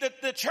need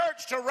the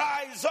church to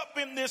rise up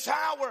in this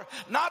hour,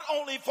 not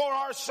only for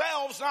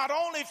ourselves, not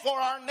only for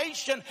our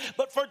nation,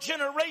 but for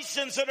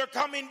generations that are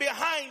coming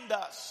behind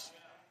us.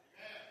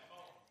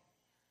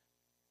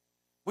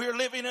 We're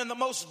living in the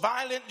most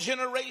violent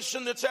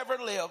generation that's ever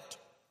lived.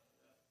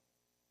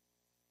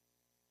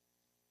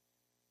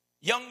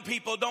 Young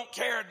people don't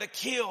care to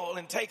kill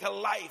and take a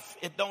life.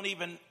 They don't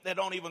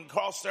even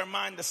cross their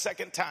mind the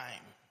second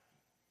time.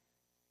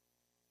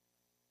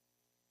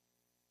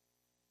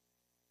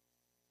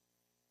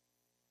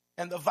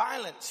 And the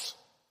violence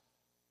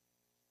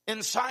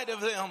inside of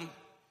them,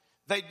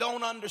 they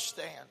don't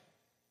understand.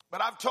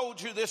 But I've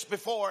told you this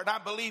before, and I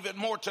believe it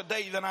more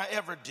today than I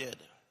ever did.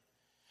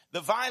 The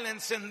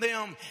violence in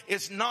them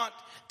is not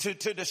to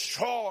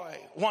destroy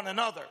one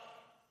another.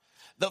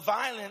 The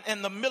violent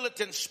and the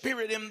militant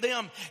spirit in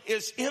them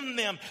is in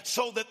them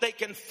so that they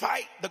can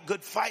fight the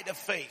good fight of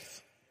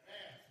faith.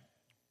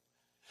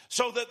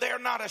 So that they're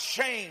not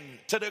ashamed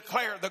to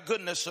declare the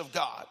goodness of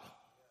God.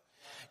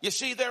 You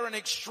see, they're an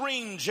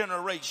extreme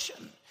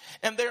generation,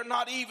 and they're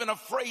not even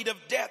afraid of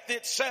death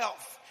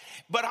itself.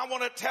 But I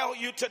want to tell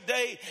you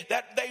today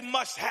that they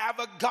must have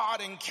a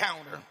God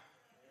encounter.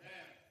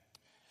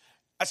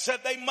 I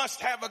said they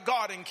must have a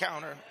God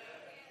encounter.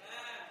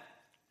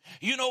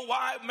 You know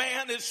why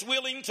man is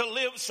willing to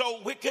live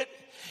so wicked?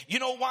 You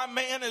know why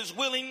man is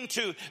willing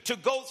to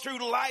go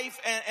through life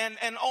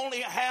and only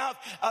have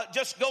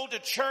just go to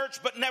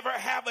church but never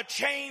have a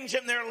change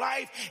in their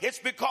life? It's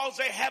because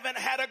they haven't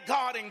had a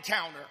God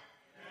encounter.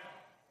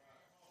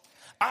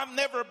 I've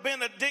never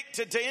been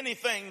addicted to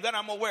anything that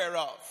I'm aware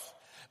of.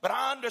 But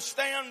I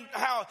understand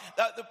how,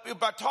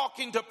 by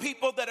talking to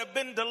people that have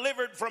been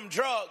delivered from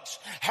drugs,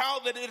 how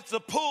that it's the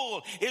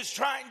pull is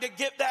trying to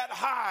get that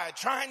high,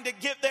 trying to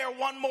get there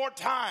one more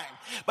time.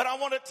 But I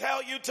want to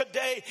tell you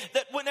today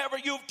that whenever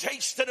you've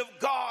tasted of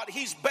God,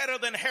 he's better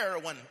than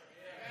heroin.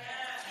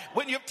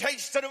 When you've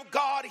tasted of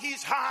God,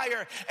 he's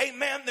higher,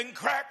 amen, than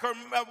crack or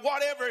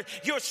whatever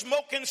you're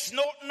smoking,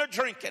 snorting, or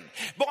drinking.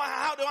 Boy,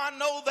 how do I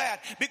know that?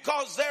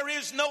 Because there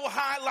is no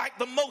high like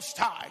the Most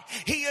High.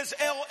 He is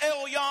El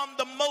Elyon,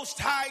 the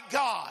Most High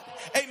God.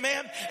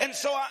 Amen. And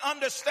so I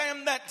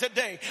understand that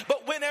today.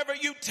 But whenever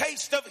you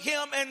taste of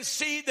him and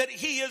see that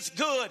he is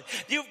good,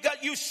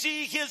 you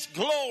see his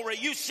glory.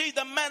 You see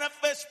the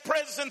manifest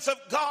presence of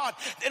God.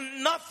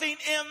 And nothing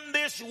in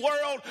this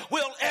world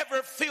will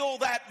ever fill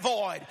that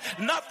void.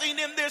 Nothing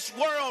in this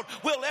world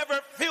will ever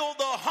fill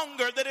the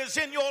hunger that is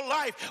in your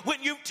life.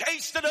 When you've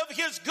tasted of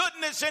his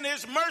goodness and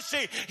his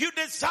mercy, you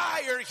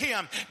desire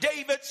him.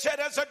 David said,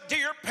 as a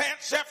deer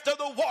pants after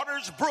the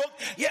water's brook,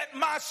 yet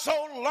my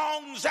soul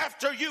longs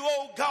after you,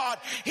 O God.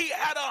 He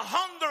had a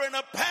hunger and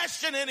a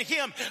passion in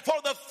him for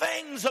the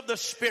things of the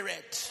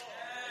Spirit.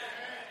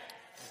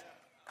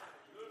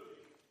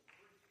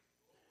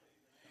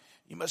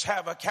 You must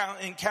have an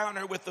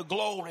encounter with the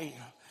glory,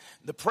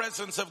 the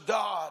presence of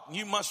God.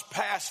 You must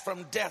pass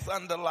from death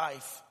unto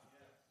life.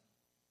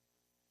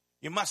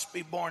 You must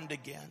be born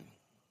again.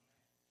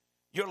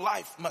 Your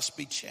life must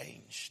be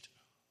changed.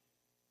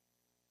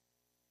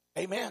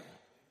 Amen.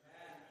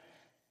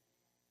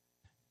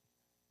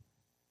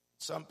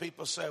 Some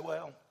people say,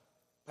 well,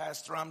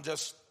 Pastor, I'm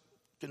just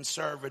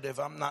conservative.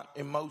 I'm not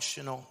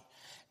emotional.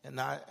 And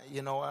and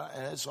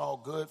it's all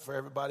good for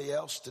everybody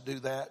else to do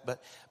that.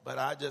 But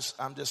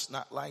I'm just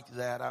not like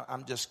that.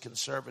 I'm just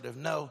conservative.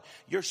 No,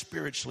 you're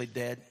spiritually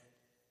dead.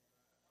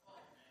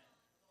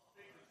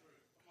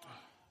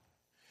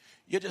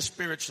 You're just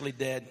spiritually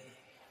dead.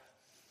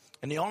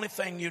 And the only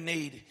thing you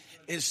need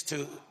is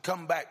to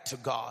come back to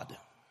God.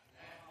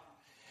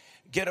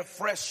 Get a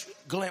fresh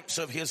glimpse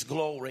of his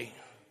glory.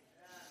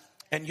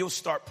 And you'll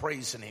start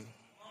praising him.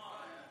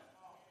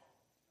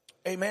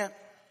 Amen.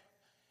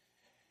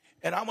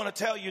 And I want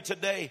to tell you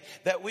today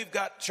that we've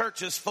got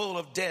churches full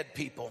of dead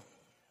people.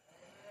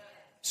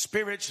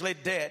 Spiritually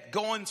dead.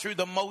 Going through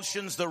the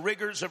motions, the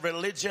rigors of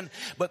religion,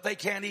 but they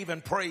can't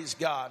even praise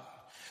God.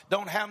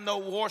 Don't have no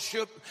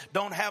worship,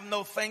 don't have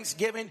no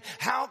thanksgiving.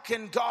 How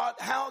can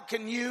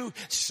you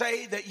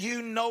say that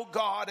you know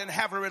God and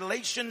have a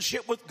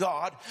relationship with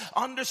God,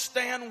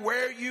 understand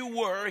where you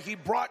were? He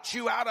brought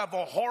you out of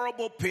a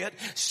horrible pit,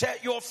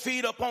 set your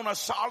feet upon a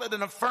solid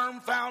and a firm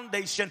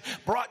foundation,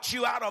 brought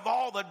you out of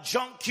all the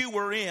junk you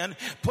were in,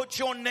 put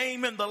your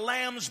name in the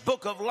Lamb's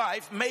book of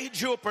life, made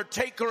you a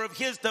partaker of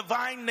his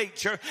divine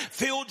nature,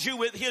 filled you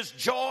with his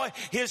joy,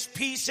 his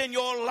peace in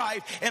your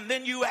life, and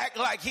then you act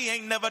like he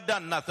ain't never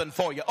done nothing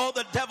for you. Oh,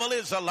 the devil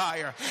is a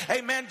liar.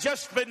 Amen.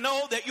 Just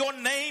know that your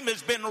name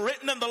has been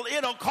written and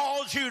it'll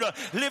cause you to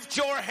lift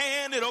your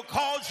hand. It'll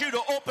cause you to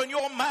open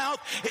your mouth.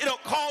 It'll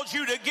cause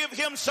you to give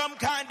him some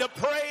kind of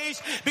praise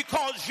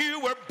because you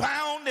were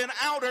bound in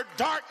outer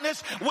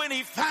darkness when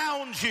he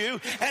found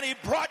you and he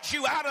brought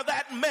you out of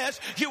that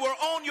mess. You were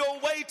on your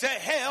way to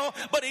hell,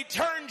 but he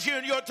turned you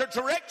in the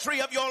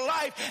trajectory of your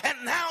life and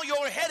now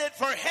you're headed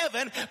for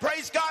heaven.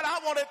 Praise God.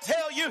 I want to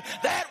tell you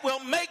that will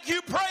make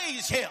you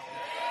praise him.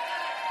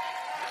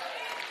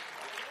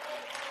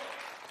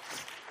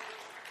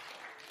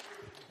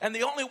 And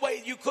the only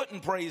way you couldn't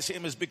praise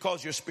him is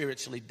because you're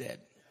spiritually dead.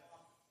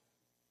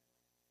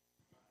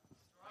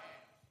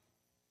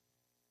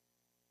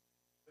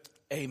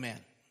 Amen.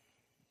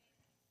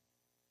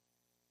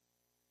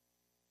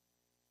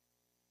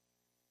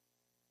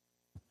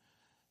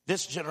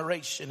 This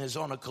generation is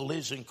on a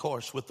collision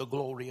course with the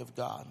glory of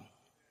God.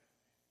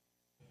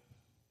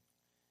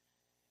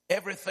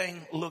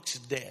 Everything looks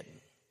dead.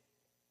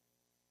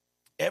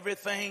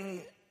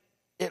 Everything,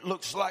 it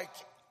looks like,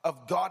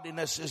 of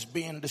godliness is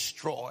being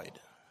destroyed.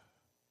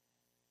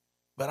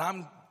 But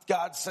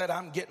God said,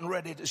 I'm getting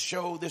ready to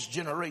show this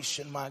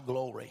generation my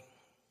glory.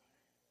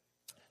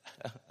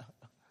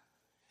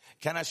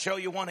 Can I show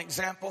you one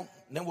example?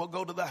 Then we'll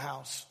go to the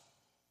house.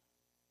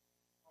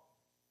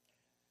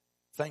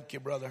 Thank you,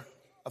 brother.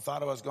 I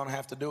thought I was going to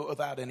have to do it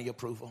without any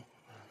approval.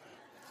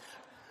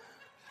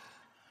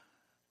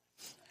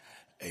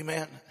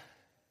 Amen.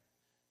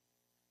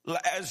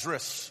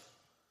 Lazarus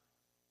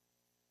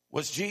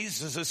was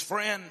Jesus'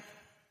 friend,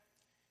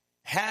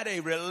 had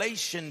a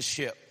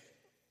relationship,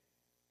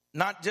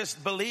 not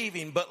just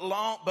believing, but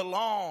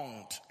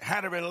belonged,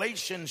 had a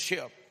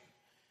relationship.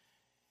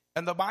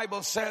 And the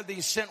Bible said he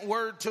sent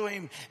word to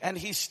him and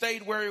he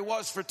stayed where he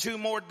was for 2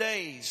 more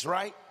days,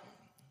 right?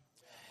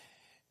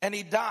 And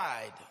he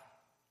died.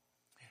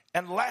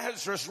 And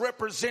Lazarus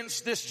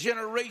represents this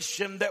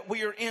generation that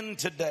we are in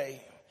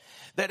today,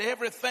 that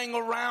everything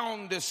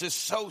around us is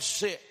so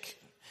sick.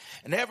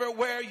 And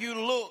everywhere you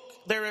look,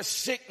 there is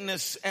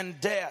sickness and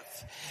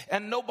death.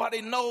 And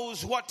nobody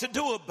knows what to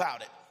do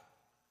about it.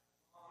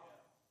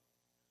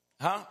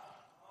 Huh?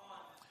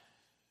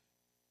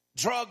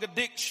 Drug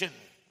addiction,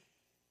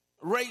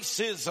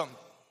 racism,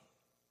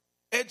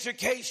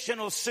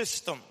 educational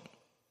system,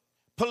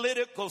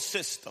 political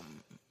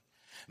system,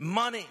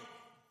 money,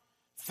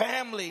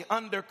 family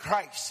under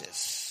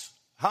crisis.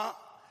 Huh?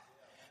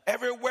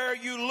 Everywhere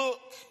you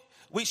look,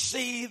 we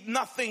see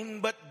nothing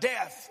but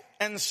death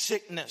and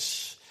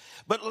sickness.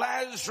 But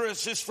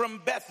Lazarus is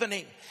from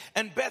Bethany,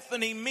 and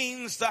Bethany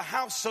means the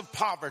house of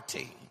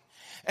poverty.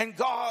 And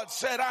God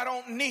said, I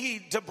don't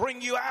need to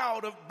bring you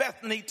out of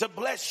Bethany to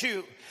bless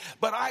you,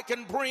 but I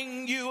can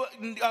bring you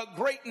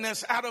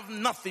greatness out of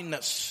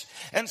nothingness.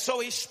 And so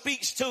he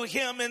speaks to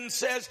him and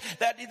says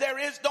that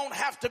don't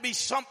have to be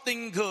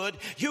something good.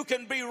 You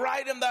can be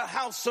right in the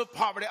house of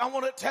poverty. I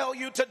want to tell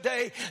you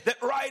today that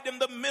right in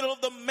the middle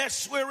of the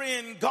mess we're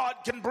in, God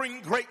can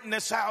bring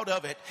greatness out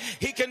of it.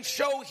 He can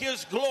show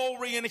his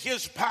glory and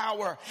his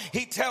power.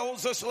 He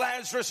tells us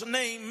Lazarus'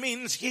 name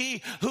means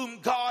he whom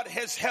God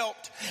has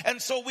helped. And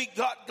so so we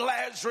got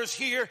Lazarus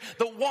here.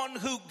 The one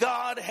who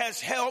God has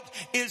helped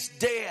is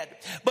dead.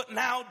 But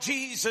now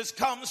Jesus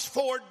comes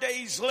 4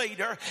 days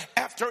later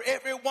after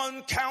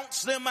everyone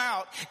counts them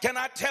out. Can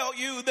I tell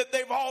you that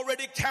they've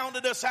already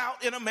counted us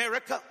out in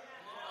America?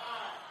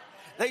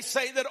 They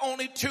say that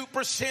only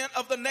 2%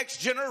 of the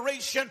next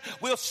generation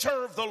will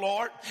serve the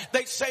Lord.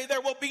 They say there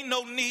will be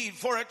no need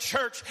for a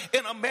church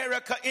in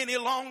America any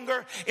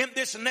longer in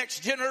this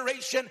next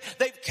generation.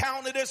 They've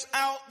counted us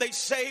out. They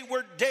say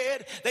we're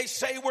dead. They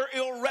say we're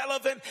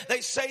irrelevant. They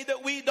say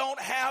that we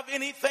don't have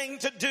anything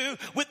to do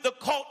with the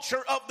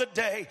culture of the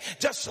day.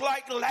 Just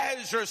like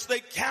Lazarus, they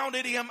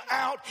counted him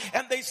out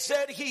and they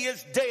said he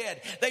is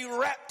dead. They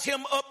wrapped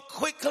him up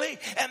quickly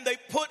and they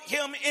put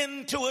him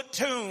into a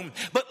tomb.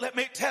 But let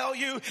me tell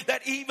you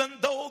that even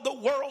though the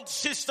world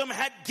system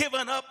had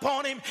given up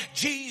on him,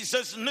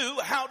 Jesus knew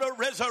how to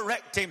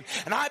resurrect him.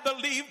 And I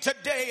believe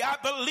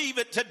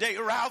it today,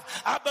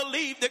 Ralph. I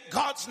believe that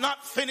God's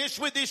not finished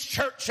with his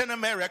church in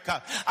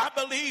America. I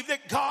believe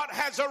that God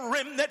has a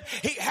remnant.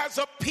 He has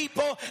a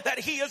people that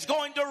he is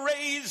going to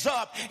raise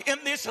up in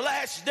this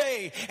last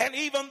day. And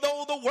even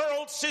though the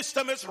world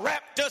system has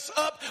wrapped us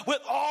up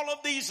with all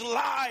of these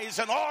lies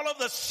and all of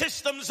the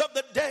systems of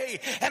the day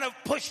and have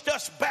pushed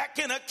us back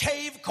in a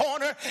cave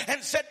corner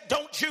and said,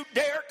 don't you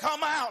dare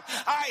come out.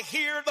 I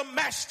hear the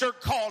master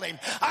calling.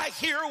 I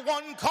hear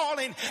one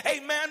calling.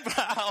 Amen.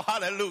 Oh,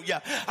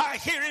 hallelujah. I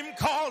hear him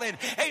calling.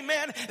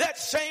 Amen. That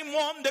same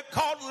one that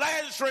called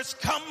Lazarus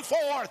come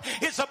forth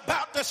is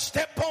about to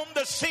step on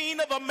the scene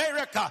of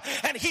America,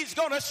 and he's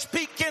going to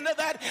speak into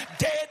that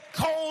dead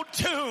cold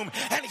tomb,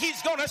 and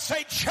he's going to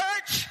say,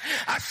 church,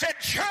 I said,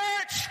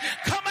 church,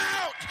 come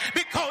out,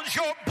 because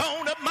you're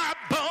bone of my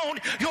bone,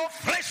 your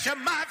flesh of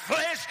my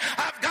flesh.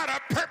 I've got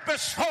a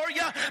purpose for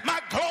you. My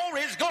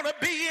glory is going to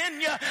be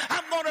in you.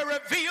 I'm going to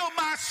reveal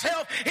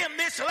myself in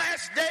this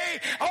last day.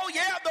 Oh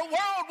yeah, the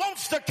world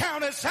wants to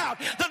count us out.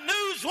 The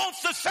news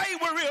wants to say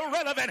we're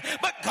irrelevant,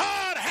 but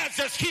God has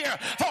us here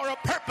for a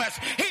purpose.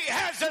 He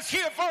has us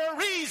here for a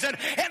reason.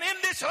 And in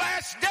this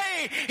last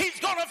day, he's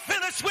going to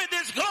fill us with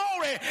his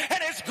glory,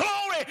 and his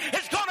glory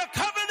is going to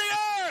cover the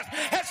earth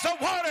as the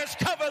waters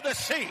cover the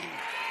sea.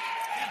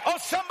 Oh,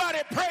 somebody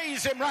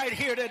praise him right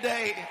here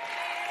today.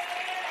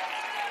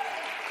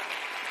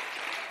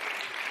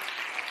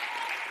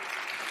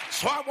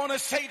 So I want to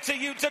say to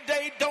you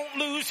today, don't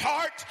lose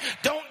heart,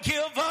 don't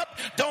give up,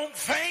 don't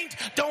faint,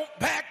 don't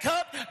back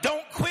up,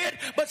 don't quit,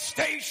 but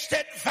stay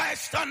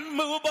steadfast,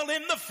 unmovable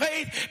in the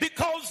faith,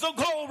 because the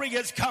glory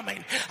is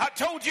coming. I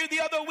told you the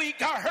other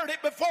week, I heard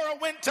it before I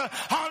went to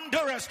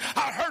Honduras.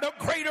 I heard a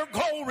greater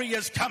glory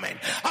is coming.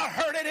 I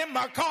heard it in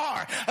my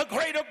car. A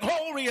greater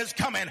glory is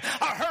coming.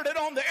 I heard it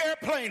on the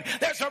airplane.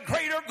 There's a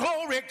greater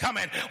glory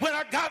coming. When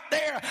I got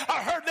there,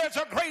 I heard there's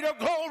a greater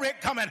glory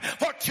coming.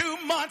 For 2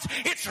 months,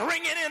 it's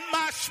ringing in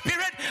my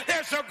spirit.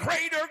 There's a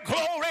greater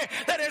glory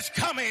that is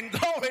coming.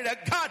 Glory to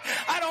God.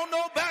 I don't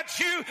know about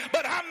you,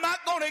 but I'm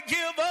not going to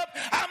give up.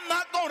 I'm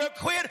not going to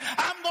quit.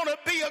 I'm going to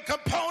be a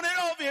component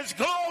of his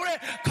glory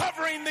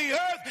covering the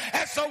earth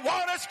as the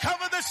waters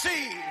cover the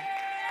sea.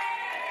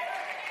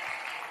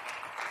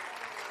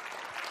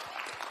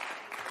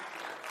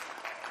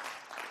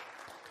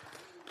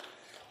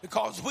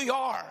 Because we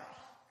are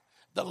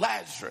the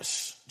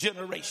Lazarus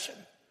generation.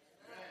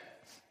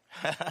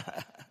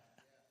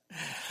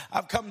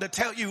 I've come to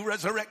tell you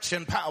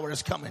resurrection power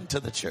is coming to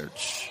the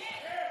church.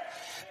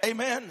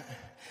 Amen.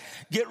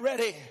 Get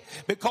ready,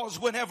 because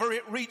whenever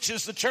it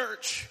reaches the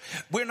church,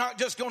 we're not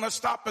just going to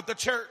stop at the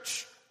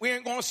church. We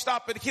ain't going to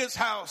stop at his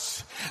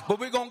house, but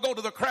we're going to go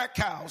to the crack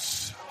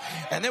house.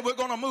 And then we're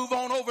going to move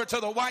on over to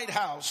the White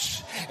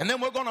House. And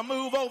then we're going to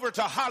move over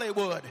to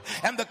Hollywood.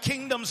 And the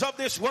kingdoms of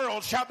this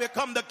world shall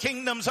become the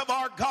kingdoms of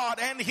our God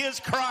and his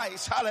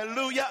Christ.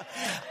 Hallelujah.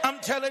 I'm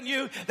telling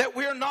you that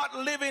we're not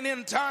living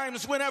in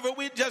times whenever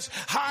we just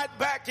hide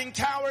back and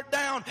cower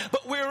down,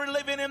 but we're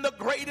living in the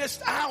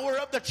greatest hour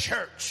of the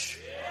church.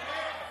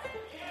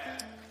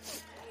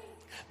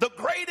 The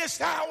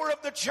greatest hour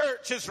of the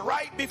church is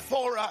right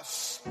before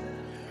us.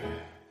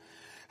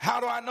 How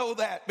do I know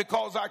that?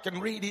 Because I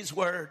can read his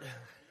word.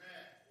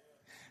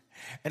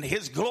 And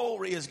his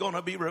glory is going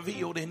to be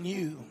revealed in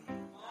you.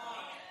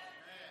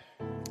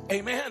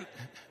 Amen.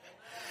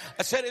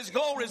 I said his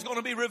glory is going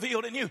to be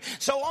revealed in you.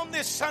 So on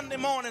this Sunday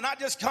morning, I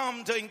just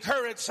come to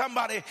encourage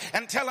somebody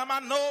and tell them, I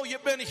know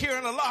you've been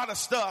hearing a lot of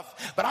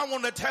stuff, but I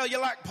want to tell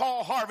you, like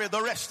Paul Harvey,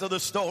 the rest of the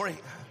story.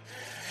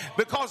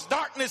 Because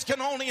darkness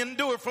can only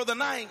endure for the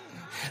night,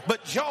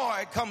 but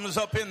joy comes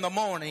up in the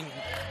morning.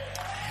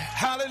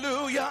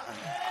 Hallelujah.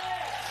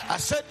 I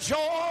said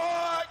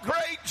joy,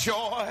 great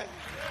joy,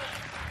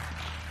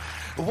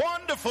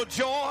 wonderful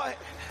joy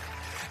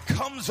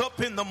comes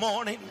up in the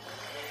morning.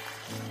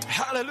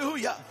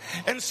 Hallelujah.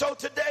 And so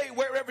today,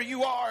 wherever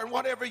you are and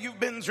whatever you've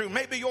been through,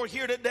 maybe you're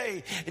here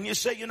today and you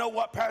say, you know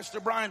what, Pastor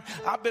Brian,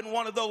 I've been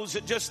one of those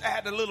that just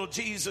add a little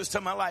Jesus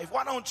to my life.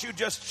 Why don't you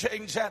just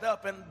change that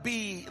up and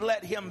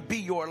let him be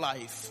your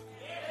life?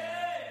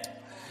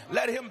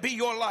 Let him be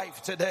your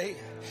life today.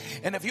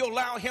 And if you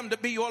allow him to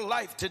be your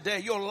life today,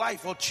 your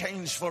life will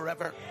change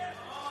forever.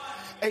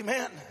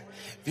 Amen.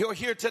 If you're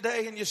here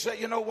today and you say,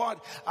 you know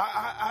what,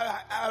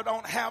 I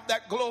don't have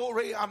that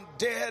glory. I'm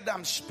dead.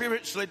 I'm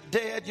spiritually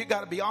dead. You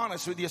got to be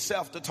honest with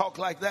yourself to talk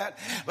like that.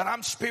 But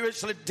I'm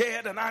spiritually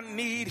dead and I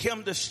need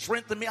him to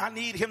strengthen me. I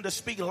need him to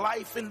speak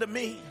life into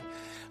me.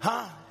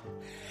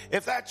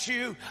 If that's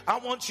you, I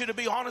want you to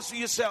be honest with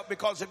yourself,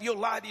 because if you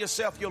lie to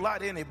yourself, you'll lie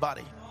to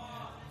anybody.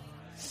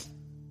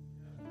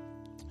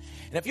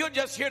 And if you're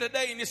just here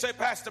today and you say,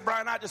 Pastor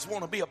Brian, I just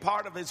want to be a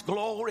part of his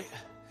glory,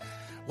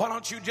 why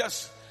don't you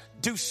just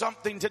do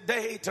something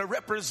today to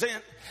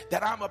represent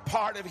that I'm a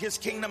part of his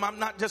kingdom? I'm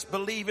not just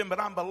believing, but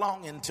I'm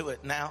belonging to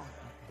it now.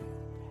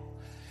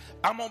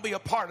 I'm going to be a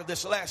part of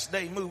this last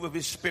day move of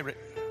his spirit.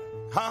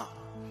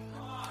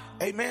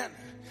 Amen.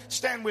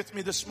 Stand with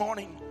me this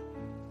morning.